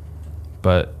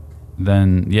 But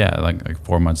then, yeah, like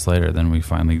 4 months later, then we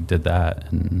finally did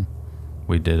that, and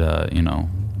we did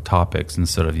topics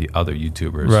instead of the other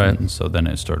YouTubers, right? And so then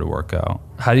it started to work out.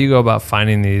 How do you go about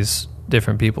finding these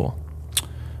different people?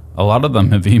 A lot of them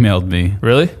have emailed me.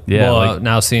 Really? Yeah. Well,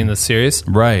 now seeing the series,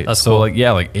 right? That's so cool.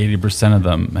 Like 80% of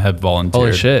them have volunteered.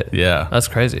 Holy shit! Yeah, that's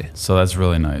crazy. So that's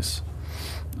really nice.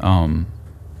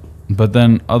 But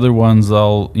then other ones,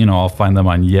 I'll find them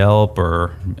on Yelp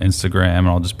or Instagram, and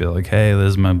I'll just be like, hey,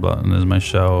 this is my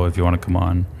show. If you want to come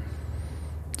on.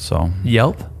 So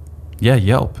Yelp. Yeah,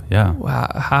 Yelp. Yeah. Wow.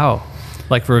 How?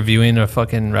 Like reviewing a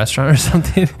fucking restaurant or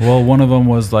something? Well, one of them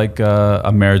was like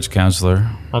a marriage counselor.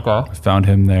 Okay. I found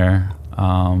him there.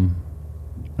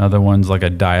 Another one's like a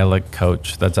dialect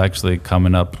coach that's actually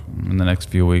coming up in the next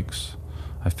few weeks.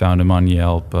 I found him on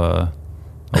Yelp. A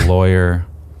lawyer.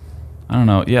 I don't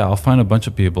know. Yeah, I'll find a bunch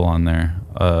of people on there.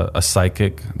 A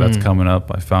psychic that's coming up.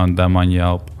 I found them on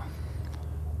Yelp.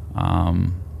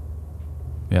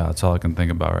 Yeah, that's all I can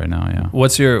think about right now.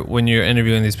 Yeah. When you're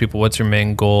interviewing these people, what's your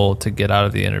main goal to get out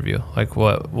of the interview? Like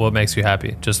what makes you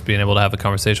happy? Just being able to have a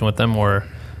conversation with them, or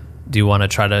do you want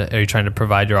to are you trying to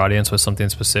provide your audience with something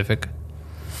specific?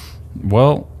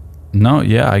 Well, no,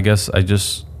 yeah, I guess I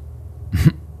just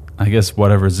I guess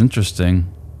whatever's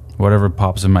interesting, whatever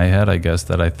pops in my head, I guess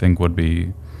that I think would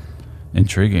be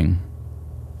intriguing.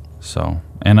 So,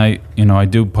 and I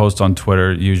do post on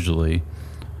Twitter usually.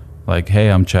 Like, hey,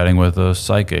 I'm chatting with a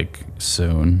psychic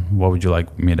soon. What would you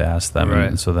like me to ask them? Right.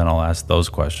 And so then I'll ask those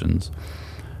questions.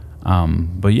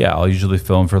 But yeah, I'll usually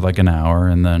film for like an hour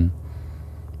and then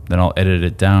I'll edit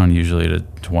it down usually to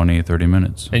 20, 30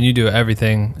 minutes. And you do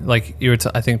everything like you were.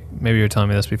 I think maybe you were telling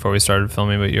me this before we started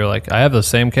filming, but you're like, I have the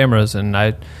same cameras, and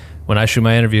when I shoot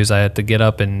my interviews, I have to get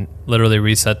up and literally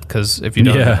reset because if you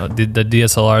don't, know, the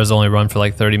DSLRs only run for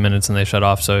like 30 minutes and they shut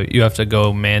off. So you have to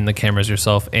go man the cameras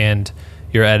yourself and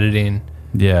you're editing.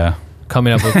 Yeah.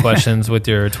 Coming up with questions with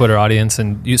your Twitter audience,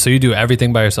 and you do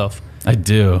everything by yourself. I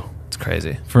do. It's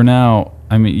crazy. For now,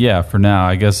 for now,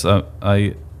 I guess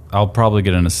I'll probably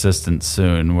get an assistant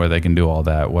soon where they can do all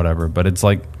that, whatever. But it's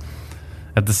like,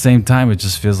 at the same time, it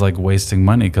just feels like wasting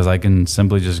money because I can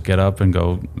simply just get up and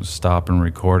go stop and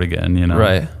record again,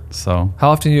 Right. So how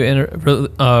often do you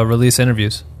release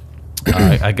interviews?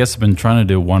 I guess I've been trying to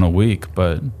do one a week,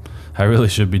 but I really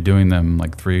should be doing them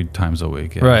like 3 times a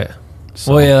week. Yeah. Right.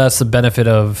 So, well, yeah, that's the benefit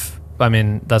of,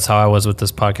 that's how I was with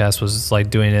this podcast, was like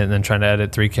doing it and then trying to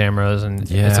edit 3 cameras, and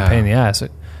it's a pain in the ass.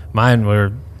 Mine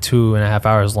were 2.5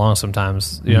 hours long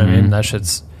sometimes. You know what I mean? That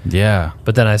shit's... Yeah.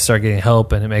 But then I start getting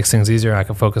help and it makes things easier. I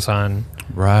can focus on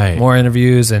more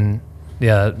interviews, and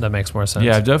yeah, that makes more sense.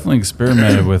 Yeah, I've definitely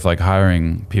experimented with like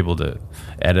hiring people to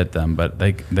edit them, but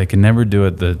they can never do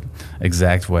it the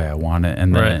exact way I want it,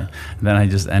 and then I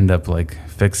just end up like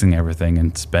fixing everything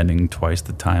and spending twice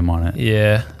the time on it.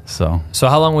 Yeah. So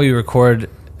how long will you record?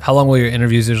 How long will your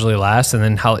interviews usually last? And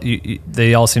then how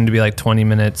they all seem to be like 20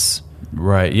 minutes.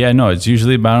 Right. Yeah. No, it's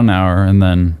usually about an hour, and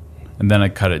then I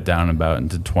cut it down about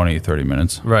into 20, 30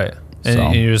 minutes. Right.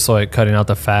 And you're just like cutting out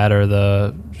the fat or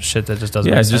the shit that just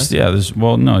doesn't make sense?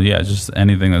 Just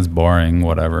anything that's boring,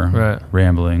 whatever. Right.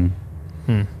 Rambling.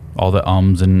 All the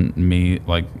ums and me,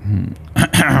 like,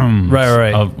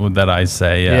 right. that I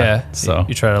say, yeah. So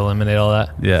you try to eliminate all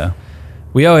that. Yeah.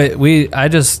 I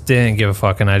just didn't give a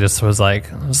fuck, and I just was like,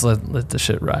 let's let the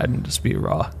shit ride and just be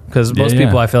raw. Because most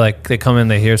people, I feel like they come in,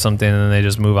 they hear something, and then they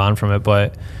just move on from it.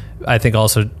 But I think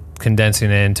also condensing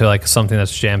it into like something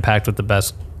that's jam packed with the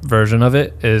best version of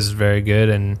it is very good.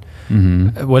 And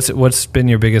what's been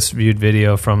your biggest viewed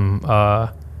video from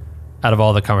out of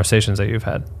all the conversations that you've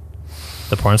had?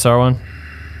 The porn star one?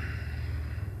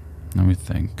 Let me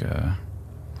think.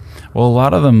 Well, a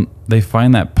lot of them, they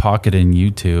find that pocket in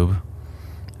YouTube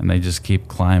and they just keep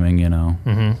climbing,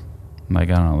 Like,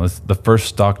 I don't know, the first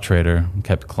stock trader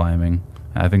kept climbing.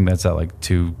 I think that's at like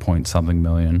 2 point something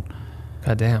million.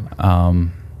 God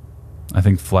damn. I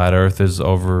think Flat Earth is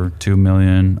over 2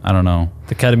 million. I don't know.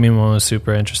 The ketamine one was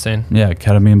super interesting. Yeah,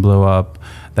 ketamine blew up.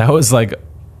 That was like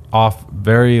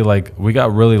we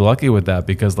got really lucky with that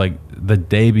because like the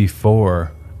day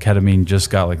before, ketamine just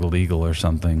got like legal or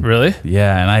something. Really?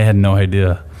 Yeah, and I had no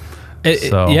idea.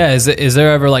 Is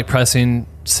there ever like pressing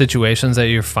situations that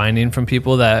you're finding from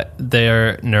people that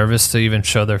they're nervous to even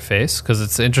show their face? Because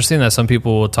it's interesting that some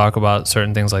people will talk about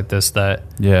certain things like this that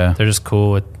they're just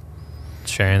cool with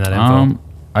sharing that info.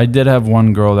 I did have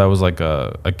one girl that was like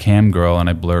a cam girl, and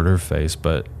I blurred her face,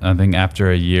 but I think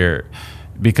after a year,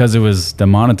 because it was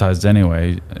demonetized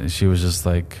anyway, she was just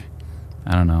like,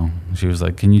 I don't know. She was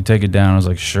like, "Can you take it down?" I was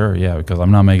like, "Sure, yeah," because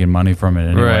I'm not making money from it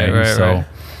anyway. Right.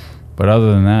 But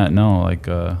other than that, no. Like,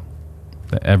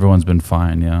 everyone's been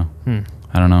fine. Yeah.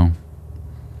 I don't know.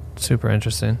 Super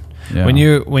interesting. Yeah. When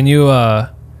you go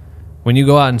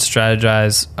out and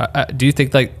strategize, do you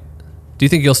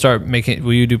think you'll start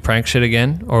will you do prank shit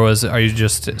again, or are you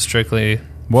just strictly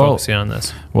focusing on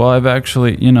this? Well, I've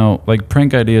actually, like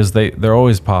prank ideas, they're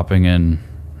always popping in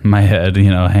my head,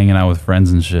 hanging out with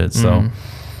friends and shit. So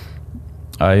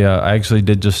I actually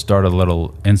did just start a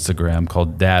little Instagram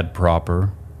called Dad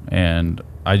Proper, and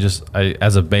I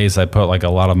as a base, I put like a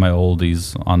lot of my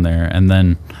oldies on there, and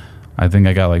then I think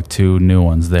I got like 2 new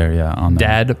ones there. Yeah, on there.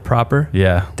 Dad Proper.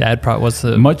 Yeah, Dad Prop. What's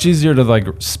the much easier to like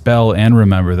spell and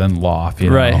remember than Loft. You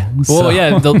know? right? So, Well,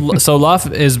 yeah. So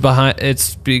Loft is behind.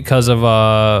 It's because of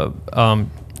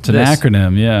it's an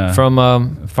acronym. Yeah,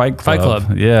 from Fight Club. Fight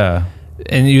Club. Yeah,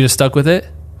 and you just stuck with it.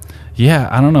 yeah.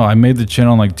 I don't know. I made the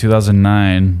channel in like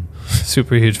 2009.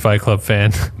 Super huge Fight Club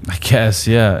fan. I guess.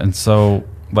 Yeah, and so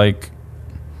like.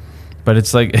 But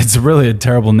it's like it's really a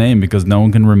terrible name because no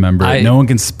one can remember it. No one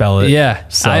can spell it. Yeah.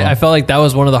 So. I felt like that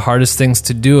was one of the hardest things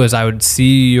to do is I would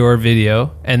see your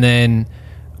video and then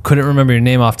couldn't remember your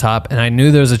name off top. And I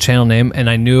knew there was a channel name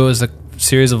and I knew it was a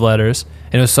series of letters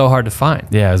and it was so hard to find.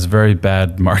 Yeah, it's very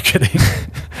bad marketing.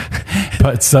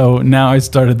 But so now I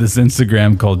started this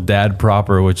Instagram called Dad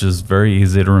Proper, which is very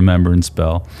easy to remember and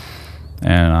spell.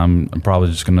 And I'm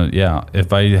probably just going to,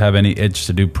 if I have any itch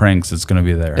to do pranks, it's going to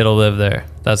be there. It'll live there.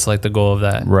 That's like the goal of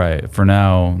that. Right. For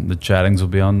now, the chattings will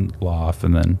be on Loft,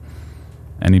 and then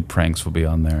any pranks will be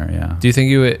on there, yeah. Do you think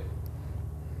you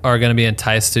are going to be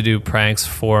enticed to do pranks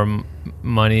for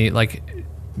money? Like,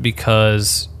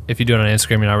 because if you do it on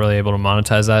Instagram, you're not really able to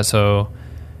monetize that, so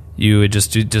you would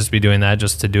just be doing that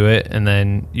just to do it, and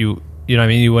then you know what I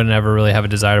mean? You wouldn't ever really have a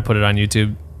desire to put it on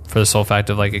YouTube for the sole fact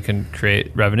of, like, it can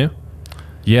create revenue?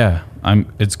 Yeah, I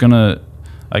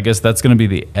guess that's gonna be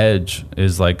the edge.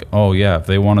 Is like, oh yeah, if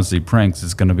they want to see pranks,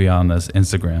 it's gonna be on this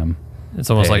Instagram.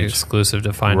 It's almost like page. exclusive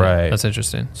to find Right. it. That's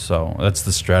interesting. So that's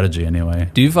the strategy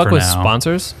anyway. Do you fuck for with now.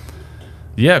 sponsors?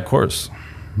 Yeah, of course.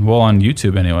 Well, on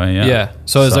YouTube anyway. Yeah. Yeah.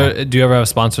 So do you ever have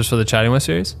sponsors for the Chatting With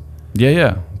series?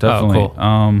 Yeah, definitely. Oh,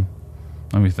 cool.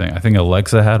 Let me think. I think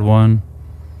Alexa had one.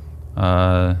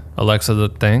 Alexa the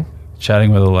thing?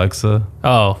 Chatting with Alexa.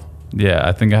 Oh. Yeah,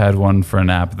 I think I had one for an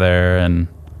app there, and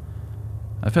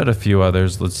I've had a few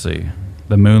others. Let's see.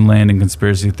 The moon landing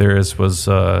conspiracy theorist was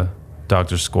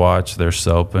Dr. Squatch, their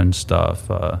soap and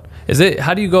stuff. Is it?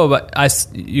 How do you go about?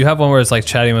 You have one where it's like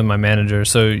chatting with my manager.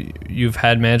 So you've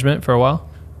had management for a while.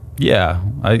 Yeah,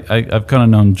 I've kind of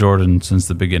known Jordan since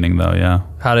the beginning, though. Yeah.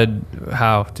 How did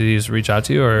he just reach out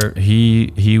to you, or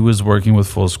he was working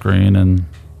with Fullscreen, and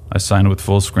I signed with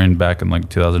Fullscreen back in like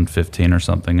 2015 or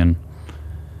something, and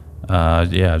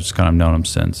I've just kind of known him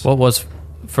since. What was,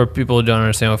 for people who don't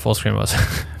understand what Fullscreen was?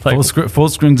 Like,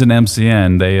 Fullscreen's an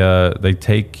MCN. They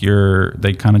take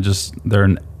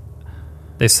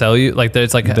they sell you, like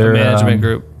it's like a management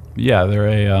group. Yeah, they're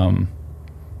a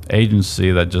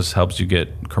agency that just helps you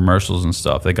get commercials and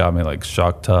stuff. They got me like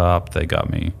Shock Top. They got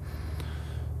me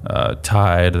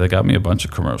Tide. They got me a bunch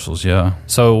of commercials. Yeah.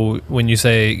 So when you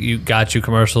say you got you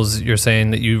commercials, you're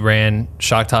saying that you ran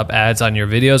Shock Top ads on your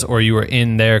videos, or you were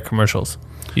in their commercials?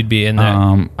 You'd be in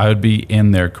there. I would be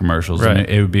in their commercials, right. And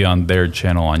it would be on their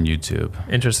channel on YouTube.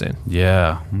 Interesting.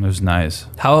 Yeah, it was nice.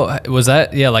 How was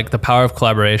that? Yeah, like the power of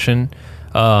collaboration.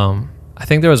 I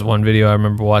think there was one video I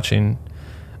remember watching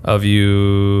of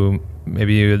you.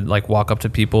 Maybe you would like walk up to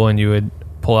people and you would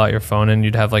pull out your phone and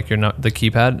you'd have like the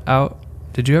keypad out.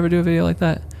 Did you ever do a video like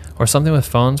that, or something with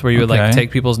phones where you would like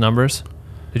take people's numbers?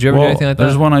 Did you ever do anything like that?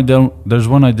 There's one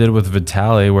I did with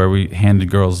Vitaly where we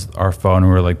handed girls our phone and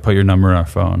we were like, put your number in our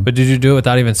phone. But did you do it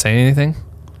without even saying anything?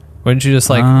 Wouldn't you just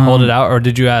like hold it out, or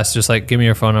did you ask just like give me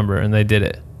your phone number and they did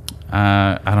it?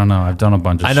 I don't know. I've done a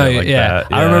bunch of shit like that. Yeah.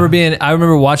 I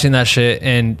remember watching that shit,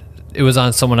 and it was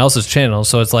on someone else's channel.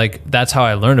 So it's like, that's how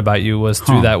I learned about you, was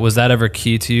through that. Was that ever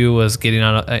key to you? Was getting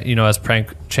on, as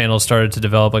prank channels started to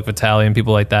develop, like Vitaly and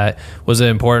people like that, was it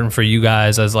important for you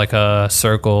guys as like a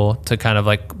circle to kind of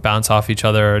like bounce off each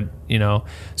other?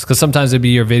 Because sometimes it'd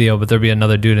be your video, but there'd be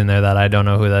another dude in there that I don't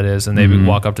know who that is, and they would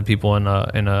walk up to people in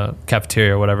a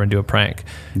cafeteria or whatever and do a prank.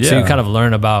 Yeah. So you kind of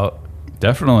learn about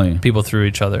definitely people through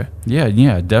each other.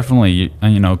 Yeah, definitely.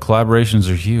 Collaborations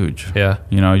are huge. Yeah.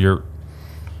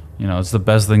 It's the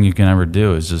best thing you can ever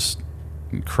do is just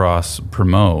cross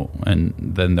promote, and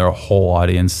then their whole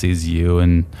audience sees you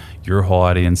and your whole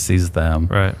audience sees them.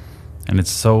 Right. And it's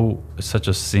such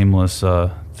a seamless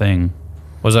thing.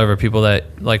 Was there ever people that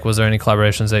was there any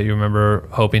collaborations that you remember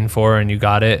hoping for and you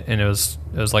got it and it was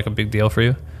like a big deal for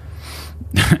you?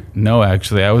 No,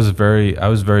 actually, I was very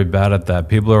bad at that.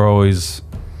 People are always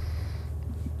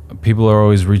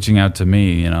reaching out to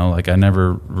me, like I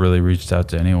never really reached out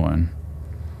to anyone.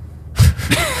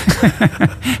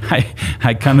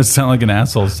 I kind of sound like an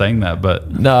asshole saying that,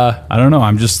 but nah, I don't know.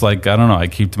 I'm just like, I don't know. I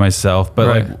keep to myself, but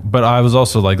right. But I was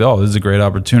also like, oh, this is a great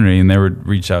opportunity, and they would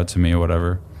reach out to me or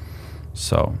whatever.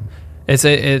 So I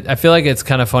feel like it's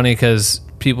kind of funny because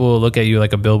people will look at you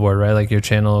like a billboard, right? Like your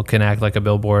channel can act like a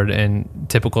billboard, and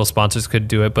typical sponsors could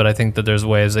do it. But I think that there's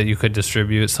ways that you could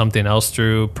distribute something else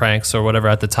through pranks or whatever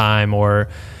at the time, or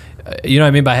you know what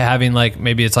I mean? By having like,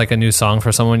 maybe it's like a new song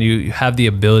for someone, you have the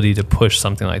ability to push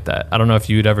something like that. I don't know if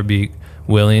you'd ever be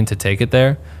willing to take it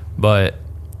there, but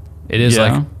it is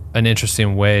like an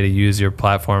interesting way to use your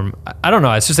platform. I don't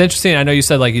know. It's just interesting. I know you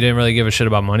said like you didn't really give a shit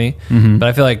about money, but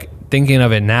I feel like thinking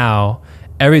of it now,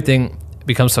 everything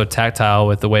becomes so tactile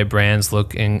with the way brands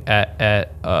looking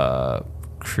at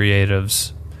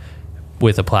creatives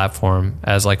with a platform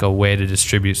as like a way to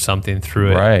distribute something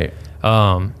through it. Right.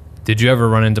 Did you ever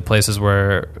run into places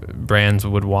where brands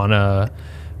would want to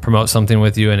promote something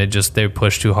with you and they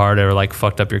pushed too hard or like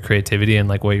fucked up your creativity and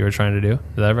like what you were trying to do?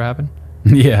 Did that ever happen?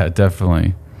 Yeah,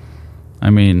 definitely. I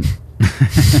mean,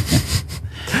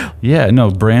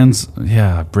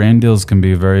 brand deals can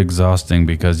be very exhausting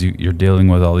because you're dealing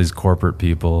with all these corporate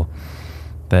people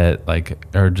that like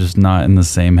are just not in the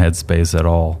same headspace at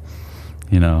all,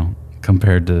 you know,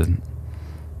 compared to,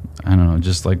 I don't know,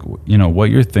 just like, you know,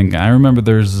 what you're thinking. I remember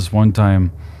there's this one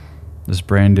time, this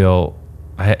brand deal,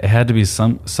 it had to be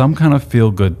some kind of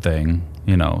feel good thing,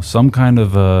 you know, some kind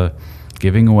of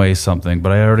giving away something,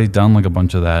 but I had already done like a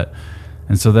bunch of that.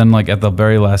 And so then like at the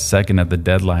very last second at the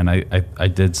deadline, I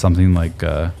did something like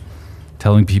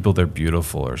telling people they're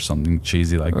beautiful or something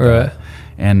cheesy like that.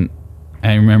 And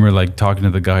I remember like talking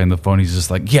to the guy on the phone. He's just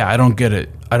like, yeah, I don't get it.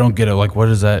 Like, what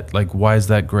is that? Like, why is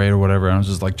that great or whatever? And I was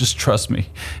just like, just trust me.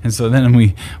 And so then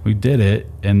we did it.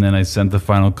 And then I sent the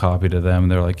final copy to them.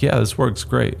 And they're like, yeah, this works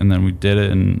great. And then we did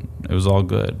it and it was all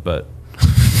good. But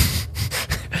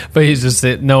he's just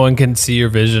no one can see your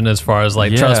vision as far as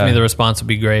like, trust me, the response will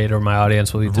be great or my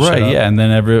audience will eat the shit up. And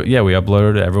then we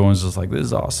uploaded it. Everyone's just like, this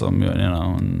is awesome, you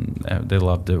know, and they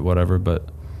loved it, whatever. But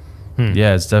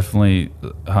yeah, it's definitely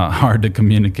hard to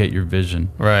communicate your vision.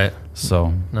 Right.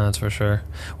 So no, that's for sure.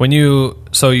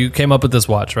 So you came up with this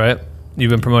watch, right?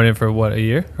 You've been promoting it for what, a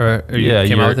year? Or you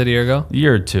came out with it a year ago? A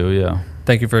year or two, yeah.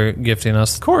 Thank you for gifting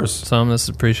us. Of course. Some. This is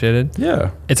appreciated.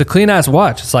 Yeah. It's a clean ass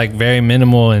watch. It's like very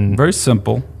minimal and very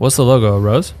simple. What's the logo? A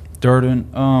rose? Durden.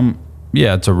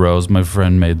 Yeah, it's a rose. My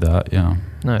friend made that. Yeah.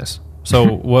 Nice. So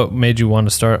what made you want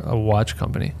to start a watch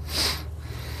company?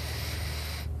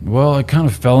 Well, I kind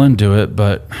of fell into it,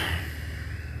 but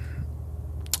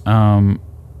I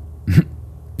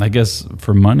guess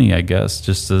for money,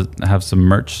 just to have some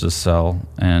merch to sell.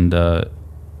 And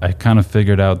I kind of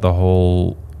figured out the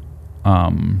whole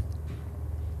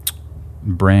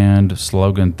brand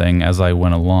slogan thing as I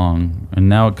went along, and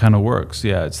now it kind of works.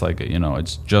 Yeah, it's like, you know,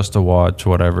 it's just a watch,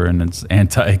 whatever, and it's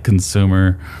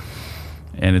anti-consumer,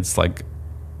 and it's like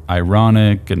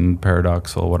ironic and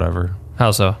paradoxical, whatever. How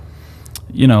so?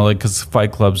 You know, like, because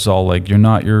Fight Club's all like, you're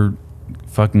not your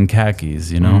fucking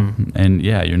khakis, you know, and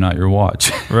yeah, you're not your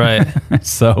watch, right?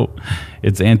 So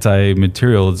it's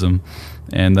anti-materialism,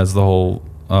 and that's the whole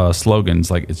slogan.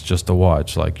 It's like, it's just a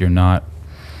watch. Like, you're not.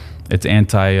 It's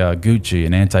anti-Gucci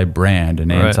and anti-brand and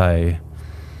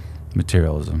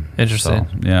anti-materialism. Interesting.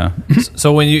 So, yeah.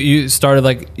 So when you started,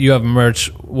 like, you have merch,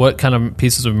 what kind of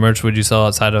pieces of merch would you sell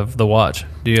outside of the watch?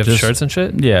 Do you have shirts and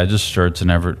shit? Yeah, just shirts and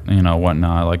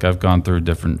whatnot. Like, I've gone through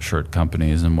different shirt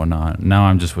companies and whatnot. Now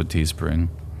I'm just with Teespring.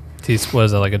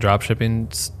 Was it like a drop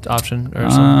shipping option or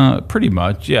something? Pretty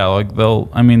much, yeah. Like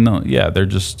they're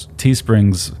just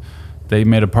Teesprings. They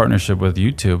made a partnership with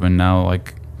YouTube, and now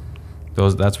like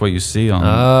that's what you see on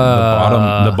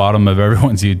the bottom of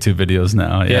everyone's YouTube videos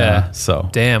now. Yeah. So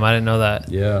damn, I didn't know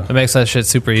that. Yeah, it makes that shit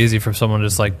super easy for someone to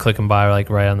just like click and buy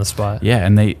like right on the spot. Yeah,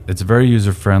 and it's very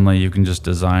user friendly. You can just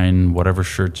design whatever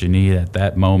shirts you need at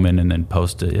that moment and then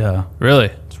post it. Yeah, really,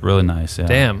 it's really nice. Yeah,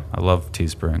 damn, I love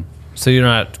Teespring. So you're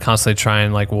not constantly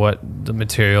trying like what the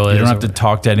material is. You don't have to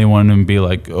talk to anyone and be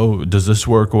like, oh, does this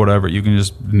work or whatever. You can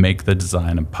just make the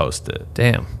design and post it.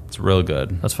 Damn. It's really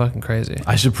good. That's fucking crazy.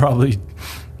 I should probably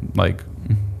like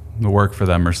work for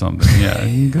them or something. Yeah.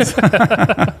 Just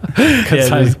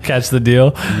catch the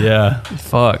deal. Yeah.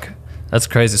 Fuck. That's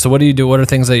crazy. So what do you do? What are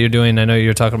things that you're doing? I know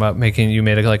you're talking about you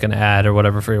made like an ad or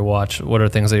whatever for your watch. What are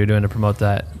things that you're doing to promote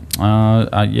that? Yeah,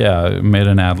 I made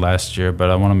an ad last year, but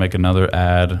I want to make another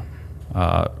ad.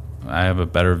 I have a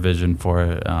better vision for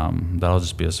it. That'll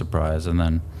just be a surprise, and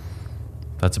then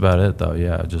that's about it, though.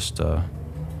 Yeah, just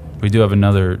we do have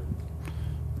another,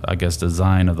 I guess,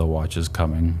 design of the watches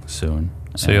coming soon.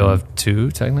 So you'll have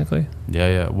two, technically?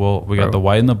 Yeah. Well, we got the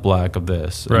white and the black of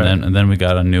this, and then we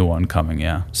got a new one coming.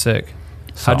 Yeah, sick.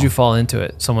 So. How'd you fall into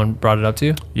it? Someone brought it up to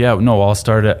you? Yeah, no. I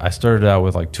started out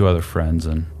with like two other friends,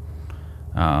 and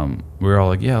we were all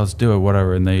like, yeah, let's do it,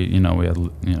 whatever. And they, we had,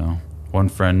 one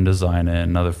friend design it,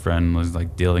 another friend was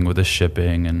like dealing with the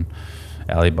shipping and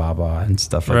Alibaba and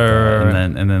stuff like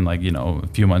that. And then like, a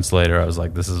few months later, I was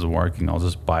like, this isn't working. I'll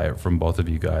just buy it from both of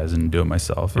you guys and do it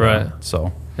myself. Right.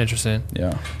 So Interesting.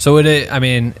 Yeah. So would it, I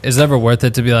mean, is it ever worth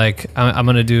it to be like, I'm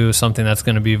going to do something that's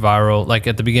going to be viral? Like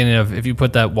at the beginning of, if you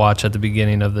put that watch at the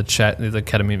beginning of the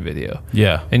ketamine video.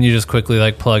 Yeah. And you just quickly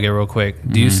like plug it real quick.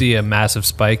 Do you see a massive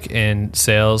spike in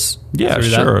sales? Yeah, through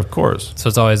sure, that? of course. So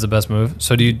it's always the best move.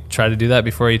 So do you try to do that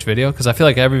before each video? Because I feel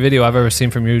like every video I've ever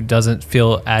seen from you doesn't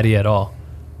feel addy at all.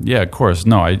 Yeah, of course.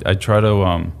 No, I try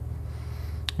to,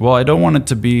 well, I don't want it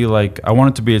to be like, I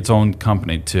want it to be its own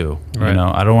company too. Right. You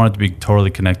know, I don't want it to be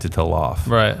totally connected to Loft.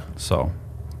 Right. So,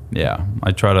 yeah,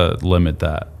 I try to limit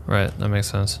that. Right. That makes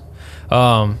sense.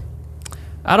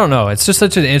 I don't know. It's just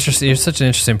such an interesting. You're such an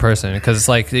interesting person because it's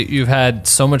like you've had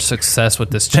so much success with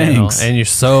this channel, Thanks. and you're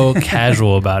so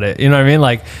casual about it. You know what I mean?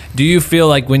 Like, do you feel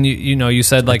like when you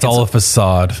said like It's all a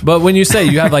facade. but when you say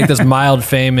you have like this mild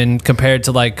fame and compared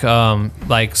to like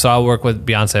so I'll work with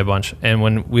Beyonce a bunch, and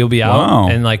when we'll be out Wow.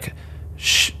 and like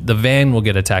the van will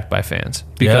get attacked by fans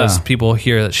because Yeah. people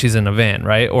hear that she's in a van,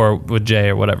 right? Or with Jay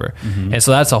or whatever. And so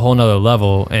that's a whole nother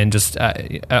level. And just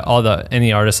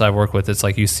any artists I've worked with, it's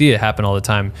like you see it happen all the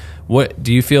time. What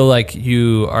do you feel like do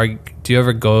you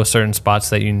ever go certain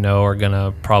spots that you know are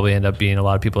gonna probably end up being a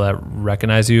lot of people that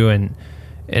recognize you and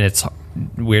it's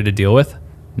weird to deal with?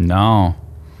 No.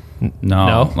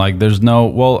 No? Like there's no,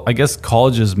 well, I guess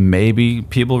colleges maybe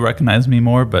people recognize me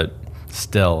more, but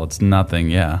still it's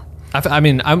nothing. Yeah. I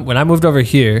mean, when I moved over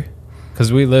here,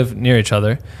 because we live near each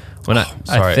other, I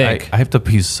Sorry, think, I have to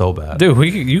pee so bad. dude,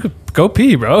 you could go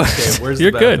pee, bro. where's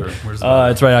You're the good. bathroom? Where's the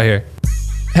bathroom? It's right out here.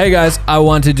 Hey guys, I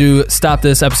wanted to stop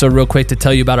this episode real quick to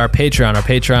tell you about our Patreon. Our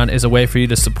Patreon is a way for you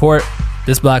to support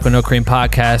this Black with No Cream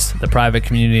podcast, the private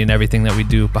community, and everything that we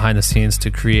do behind the scenes to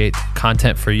create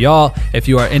content for y'all. If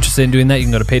you are interested in doing that, you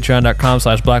can go to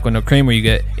patreon.com/Black with No Cream, where you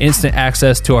get instant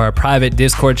access to our private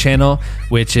Discord channel,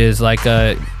 which is like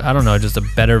just a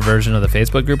better version of the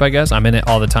Facebook group, I guess. I'm in it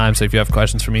all the time, so if you have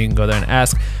questions for me, you can go there and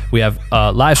ask. We have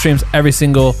live streams every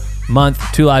single month,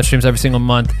 2 live streams every single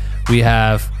month. We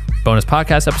have bonus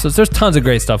podcast episodes. There's tons of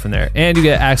great stuff in there, and you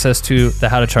get access to the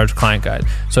How to Charge client guide.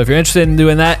 So if you're interested in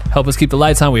doing that, help us keep the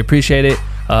lights on. We appreciate it.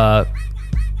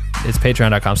 It's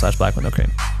patreon.com/Black with No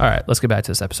Cream. All right, let's get back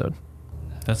to this episode.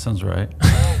 That sounds right.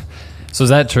 So is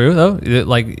that true though?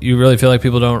 Like you really feel like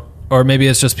people don't, or maybe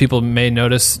it's just people may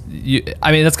notice you?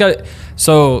 I mean, that's got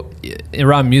so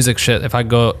around music shit. If I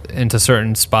go into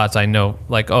certain spots, I know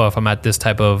like, oh, if I'm at this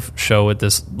type of show with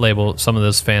this label, some of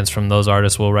those fans from those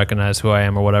artists will recognize who I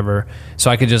am or whatever. So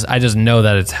I just know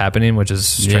that it's happening, which is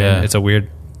strange. Yeah. It's a weird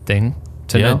thing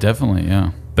to know. Yeah, definitely.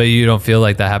 Yeah. But you don't feel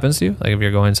like that happens to you? Like if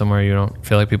you're going somewhere, you don't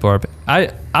feel like people are... I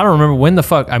don't remember when the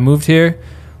fuck I moved here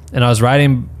and I was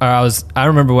riding... I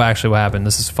remember what happened.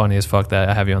 This is funny as fuck that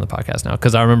I have you on the podcast now.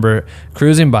 Because I remember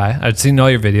cruising by. I'd seen all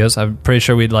your videos. I'm pretty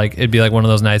sure it'd be like one of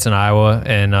those nights in Iowa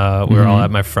and we were all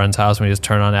at my friend's house and we just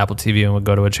turn on Apple TV and we'd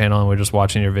go to a channel and we're just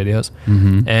watching your videos.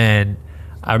 And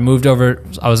I moved over...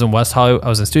 I was in West Hollywood. I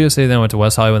was in Studio City, then I went to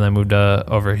West Hollywood and I moved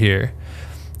over here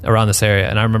around this area.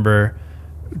 And I remember...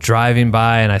 driving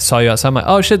by and I saw you outside. I'm like,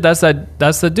 oh shit, that's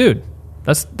the dude.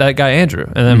 That's that guy Andrew.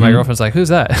 And then my girlfriend's like, who's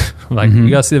that? I'm like, you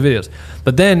gotta see the videos.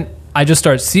 But then I just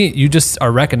start seeing you just are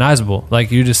recognizable.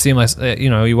 Like you just seem like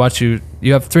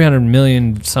you have 300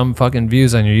 million some fucking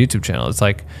views on your YouTube channel. It's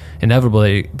like inevitable.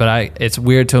 It's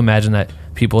weird to imagine that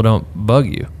people don't bug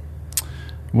you.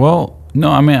 Well, no,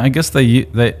 I mean, I guess they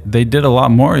did a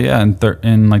lot more, yeah,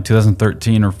 in like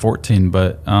 2013 or 14,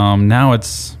 but now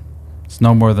it's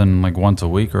no more than like once a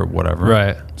week or whatever.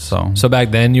 Right. So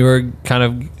back then you were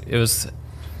it was...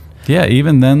 Yeah,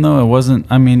 even then though, it wasn't,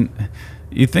 I mean,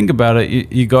 you think about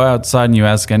it, you go outside and you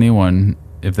ask anyone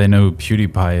if they know who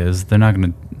PewDiePie is, they're not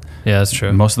going to... Yeah, that's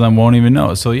true. Most of them won't even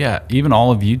know. So yeah, even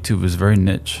all of YouTube is very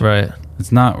niche. Right.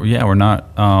 It's not, we're not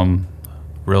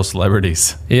real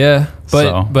celebrities. Yeah,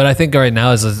 but I think right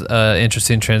now is an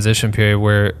interesting transition period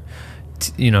where...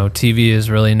 TV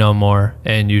is really no more,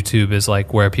 and YouTube is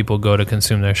like where people go to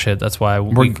consume their shit. That's why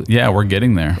we're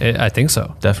getting there. I think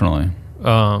so. Definitely.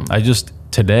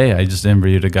 Today I just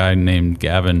interviewed a guy named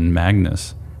Gavin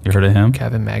Magnus. You heard of him?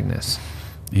 Gavin Magnus.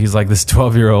 He's like this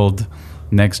 12-year-old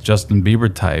next Justin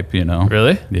Bieber type,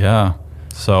 Really? Yeah.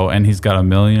 So, and he's got 1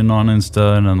 million on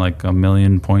Insta and then like 1.3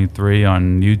 million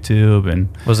on YouTube, and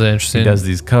was it interesting? He does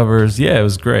these covers. Yeah, it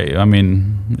was great. I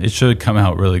mean, it should come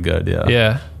out really good. Yeah.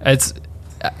 Yeah.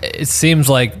 It seems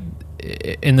like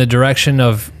in the direction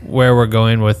of where we're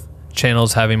going with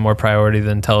channels having more priority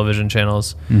than television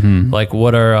channels. Like,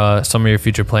 what are some of your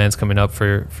future plans coming up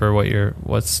for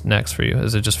what's next for you?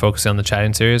 Is it just focusing on the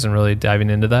chatting series and really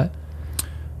diving into that?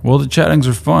 Well, the chattings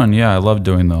are fun. Yeah, I love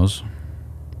doing those.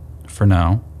 For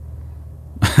now,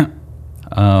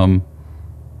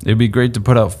 it'd be great to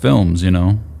put out films.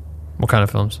 What kind of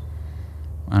films?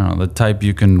 I don't know, the type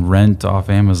you can rent off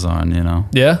Amazon, you know?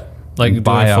 Yeah? Like doing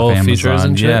buy full off Amazon. features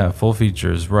and shit? Yeah, full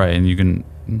features, right. And you can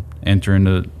enter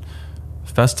into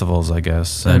festivals, I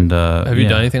guess. And have you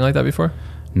done anything like that before?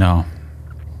 No.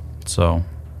 So,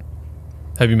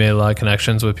 have you made a lot of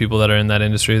connections with people that are in that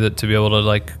industry that to be able to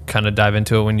like kind of dive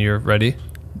into it when you're ready?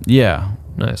 yeah,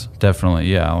 Nice.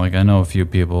 definitely. Yeah, like I know a few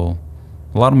people.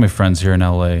 A lot of my friends here in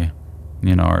LA,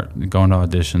 you know, are going to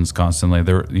auditions constantly.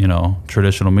 They're, you know,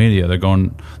 traditional media.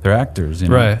 They're actors, you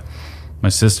know. Right. My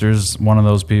sister's one of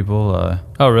those people.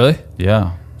 Oh, really?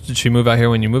 Yeah. Did she move out here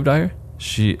when you moved out here?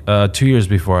 She 2 years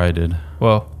before I did.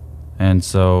 Whoa. And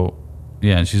so,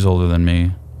 yeah, and she's older than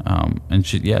me. And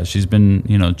she's been,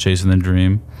 you know, chasing the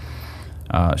dream.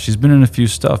 She's been in a few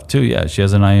stuff too. Yeah, she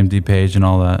has an IMDb page and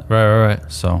all that. Right.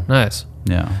 So, Nice.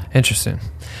 yeah. Interesting.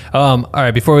 All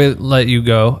right, before we let you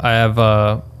go, I have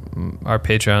our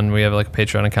Patreon. We have like a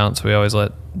Patreon account, so we always do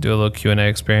a little Q&A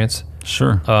experience.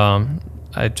 Sure.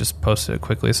 I just posted it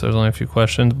quickly, so there's only a few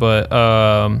questions. But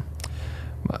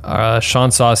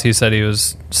Sean Sauce, he said he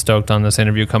was stoked on this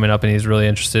interview coming up, and he's really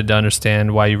interested to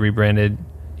understand why you rebranded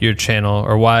your channel,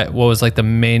 or what was like the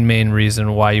main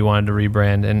reason why you wanted to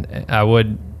rebrand. And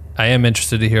I am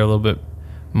interested to hear a little bit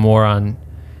more on,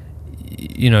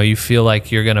 you know, you feel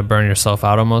like you're gonna burn yourself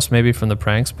out almost maybe from the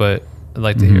pranks, but I'd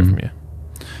like to hear from you.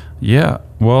 Yeah.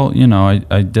 Well, you know,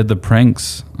 I did the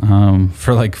pranks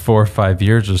for like 4 or 5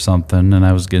 years or something, and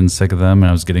I was getting sick of them, and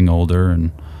I was getting older,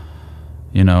 and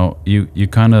you know, you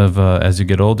kind of as you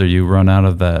get older, you run out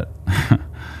of that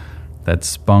that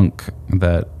spunk,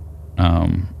 that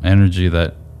energy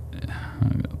that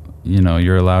you know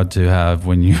you're allowed to have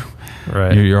when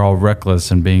you're all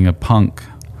reckless and being a punk,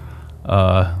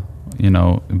 you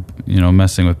know,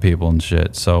 messing with people and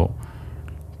shit. So,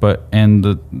 and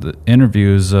the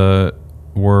interviews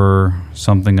were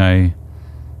something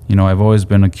I've always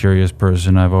been a curious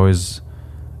person. I've always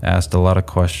asked a lot of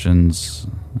questions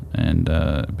and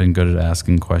been good at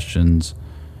asking questions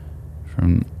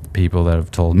from people that have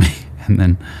told me, and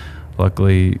then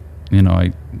luckily, you know,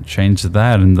 I changed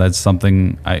that, and that's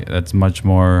something has much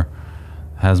more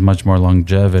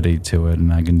longevity to it,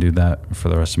 and I can do that for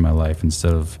the rest of my life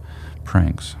instead of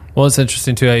pranks. Well, it's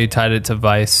interesting too how you tied it to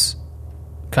Vice.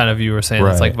 Kind of, you were saying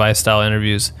it's like Vice style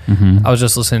interviews. I was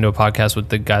just listening to a podcast with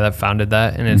the guy that founded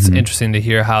that, and it's interesting to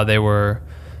hear how they were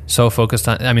so focused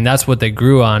on, I mean, that's what they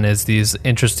grew on, is these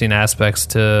interesting aspects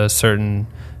to certain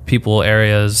people,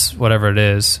 areas, whatever it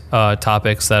is,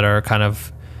 topics that are kind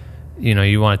of, you know,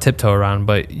 you want to tiptoe around,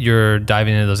 but you're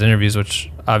diving into those interviews, which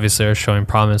obviously are showing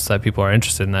promise that people are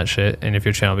interested in that shit. And if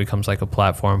your channel becomes like a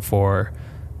platform for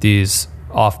these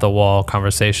off the wall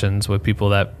conversations with people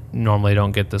that normally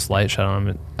don't get this light shot on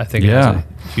them, I think it has a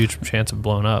huge chance of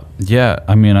blowing up. Yeah,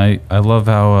 I mean, I love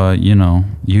how you know,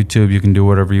 YouTube, you can do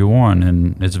whatever you want,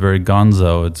 and it's very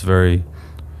gonzo. It's very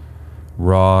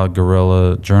raw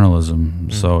guerrilla journalism.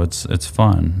 So it's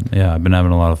fun. Yeah, I've been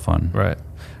having a lot of fun. Right.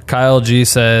 Kyle G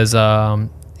says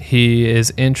he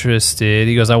is interested.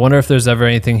 He goes, I wonder if there's ever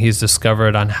anything he's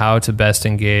discovered on how to best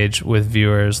engage with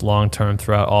viewers long term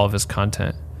throughout all of his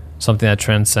content. Something that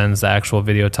transcends the actual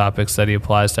video topics that he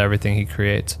applies to everything he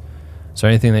creates. Is there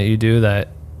anything that you do that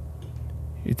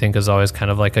you think is always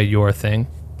kind of like a your thing?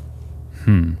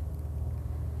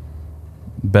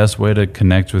 Best way to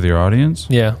connect with your audience?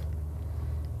 Yeah.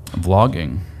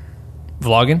 Vlogging.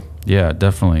 Vlogging? Yeah,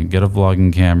 definitely. Get a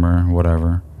vlogging camera,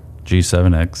 whatever,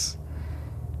 G7X,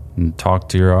 and talk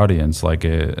to your audience like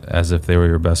as if they were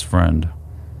your best friend.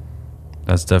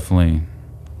 That's definitely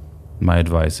my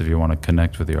advice if you want to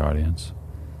connect with your audience,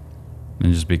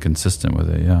 and just be consistent with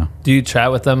it. Yeah. Do you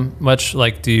chat with them much?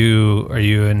 Like, are you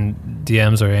in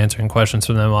DMs or answering questions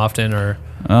from them often, or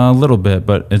a little bit?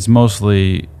 But it's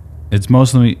mostly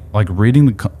like reading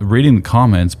the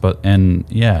comments,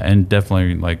 and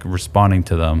definitely like responding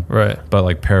to them. Right. But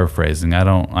like paraphrasing,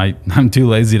 I'm too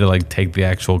lazy to like take the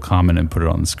actual comment and put it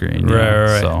on the screen.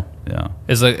 Right. So yeah.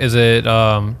 Is it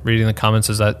reading the comments?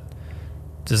 Does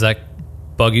that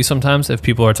bug you sometimes if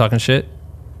people are talking shit?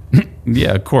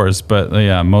 Yeah, of course, but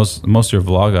yeah, most of your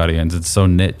vlog audience, it's so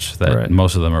niche that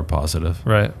most of them are positive.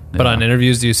 Right. Yeah. But on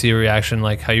interviews, do you see a reaction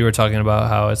like how you were talking about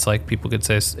how it's like people could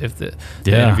say if the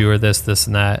interviewer this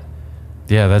and that?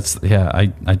 Yeah,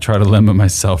 I try to limit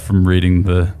myself from reading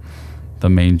the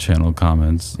main channel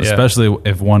comments, especially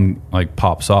if one like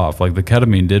pops off. Like the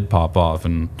ketamine did pop off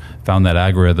and found that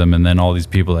algorithm, and then all these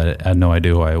people that had no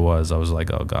idea who I was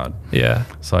like, oh god. Yeah.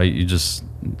 So you just,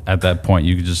 at that point,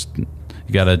 you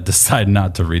got to decide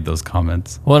not to read those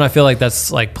comments. Well, and I feel like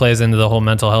that's like plays into the whole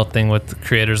mental health thing with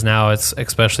creators now. It's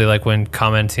especially like when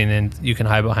commenting, and you can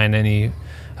hide behind any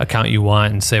account you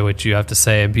want and say what you have to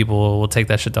say, and people will take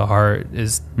that shit to heart.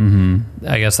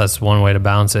 I guess that's one way to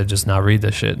balance it. Just not read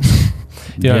the shit.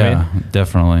 You know what I mean?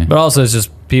 Definitely. But also, it's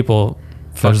just people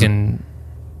fucking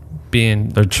being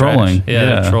they're trolling.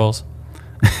 They're trolls.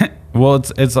 Well,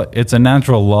 it's a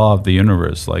natural law of the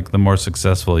universe. Like the more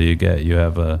successful you get, you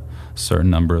have a certain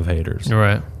number of haters.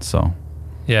 Right. So.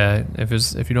 Yeah,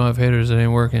 if you don't have haters, it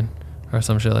ain't working, or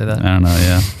some shit like that. I don't know.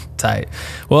 Yeah. Tight.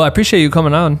 Well, I appreciate you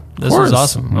coming on. This was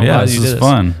awesome. I'm glad this you was did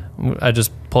fun. I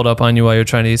just pulled up on you while you were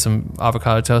trying to eat some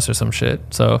avocado toast or some shit.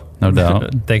 So no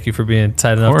doubt. Thank you for being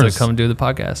tight enough to come do the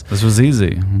podcast. This was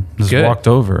easy. Just Good. walked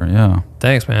over. Yeah.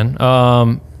 Thanks, man.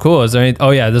 Cool. Is there any?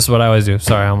 Oh yeah, this is what I always do.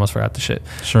 Sorry, I almost forgot the shit.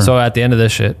 Sure. So at the end of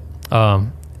this shit,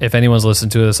 if anyone's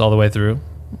listened to this all the way through,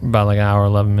 about like an hour,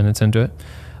 11 minutes into it,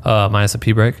 minus a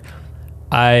pee break,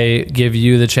 I give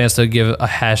you the chance to give a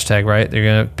hashtag, right? They're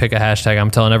going to pick a hashtag.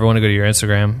 I'm telling everyone to go to your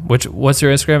Instagram. What's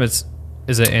your Instagram?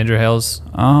 Is it Andrew Hales?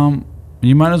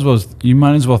 You might as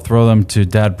well throw them to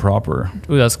Dad Proper.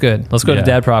 Ooh, that's good. Let's go to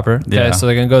Dad Proper. Okay, Yeah. so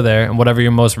they're going to go there, and whatever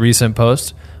your most recent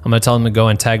post, I'm going to tell them to go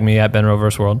and tag me at Ben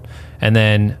Roverse World, and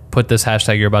then put this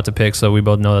hashtag you're about to pick so we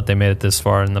both know that they made it this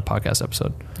far in the podcast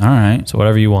episode. All right. So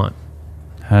whatever you want.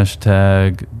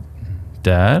 Hashtag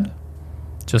Dad?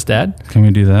 Just Dad? Can we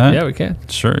do that? Yeah, we can.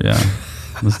 Sure, yeah.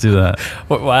 Let's do that.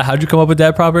 How'd you come up with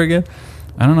Dad Proper again?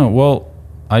 I don't know. Well,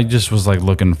 I just was like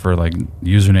looking for like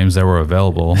usernames that were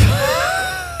available.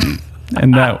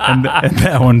 and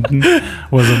that one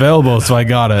was available, so I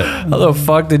got it. How the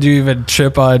fuck did you even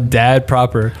trip on Dad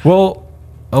Proper? Well,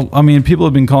 I mean, people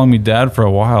have been calling me Dad for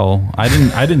a while. I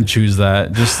didn't choose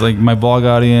that. Just like my blog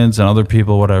audience and other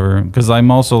people, whatever. Because I'm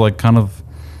also like kind of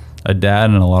a dad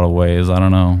in a lot of ways. I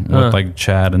don't know, with like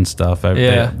Chad and stuff.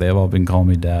 They've all been calling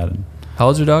me Dad. How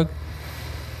old's your dog?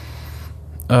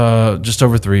 Just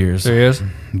over 3 years. 3 years?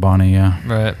 Bonnie, yeah.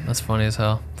 Right. That's funny as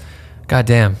hell. God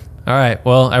damn. All right.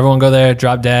 Well, everyone go there.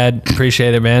 Drop Dad.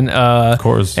 Appreciate it, man. Of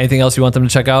course. Anything else you want them to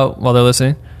check out while they're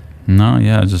listening? No,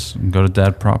 yeah. Just go to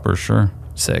Dad Proper, sure.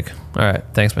 Sick. All right.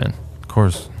 Thanks, man. Of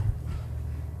course.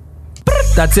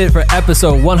 That's it for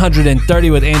episode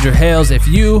 130 with Andrew Hales. If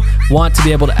you want to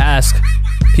be able to ask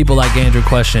people like Andrew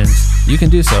questions, you can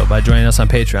do so by joining us on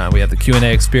Patreon. We have the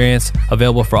Q&A experience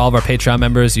available for all of our Patreon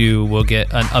members. You will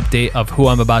get an update of who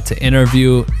I'm about to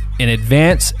interview in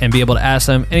advance and be able to ask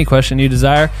them any question you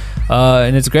desire.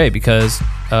 And it's great because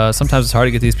sometimes it's hard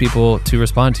to get these people to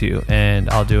respond to you, and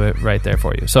I'll do it right there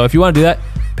for you. So if you want to do that,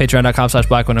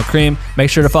 patreon.com/blackwindowcream. Make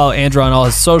sure to follow Andrew on all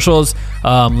his socials.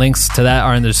 Links to that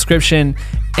are in the description.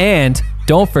 And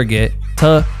don't forget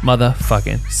to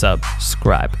motherfucking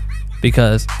subscribe,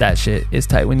 because that shit is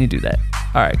tight when you do that.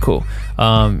 All right, cool.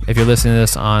 If you're listening to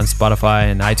this on Spotify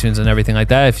and iTunes and everything like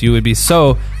that, if you would be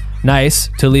so nice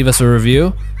to leave us a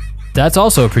review, that's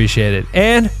also appreciated.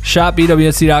 And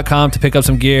shopbwc.com to pick up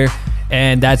some gear.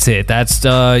 And that's it. That's,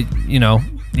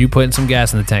 you putting some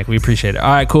gas in the tank. We appreciate it.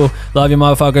 All right, cool. Love you,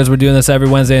 motherfuckers. We're doing this every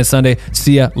Wednesday and Sunday.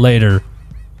 See ya later.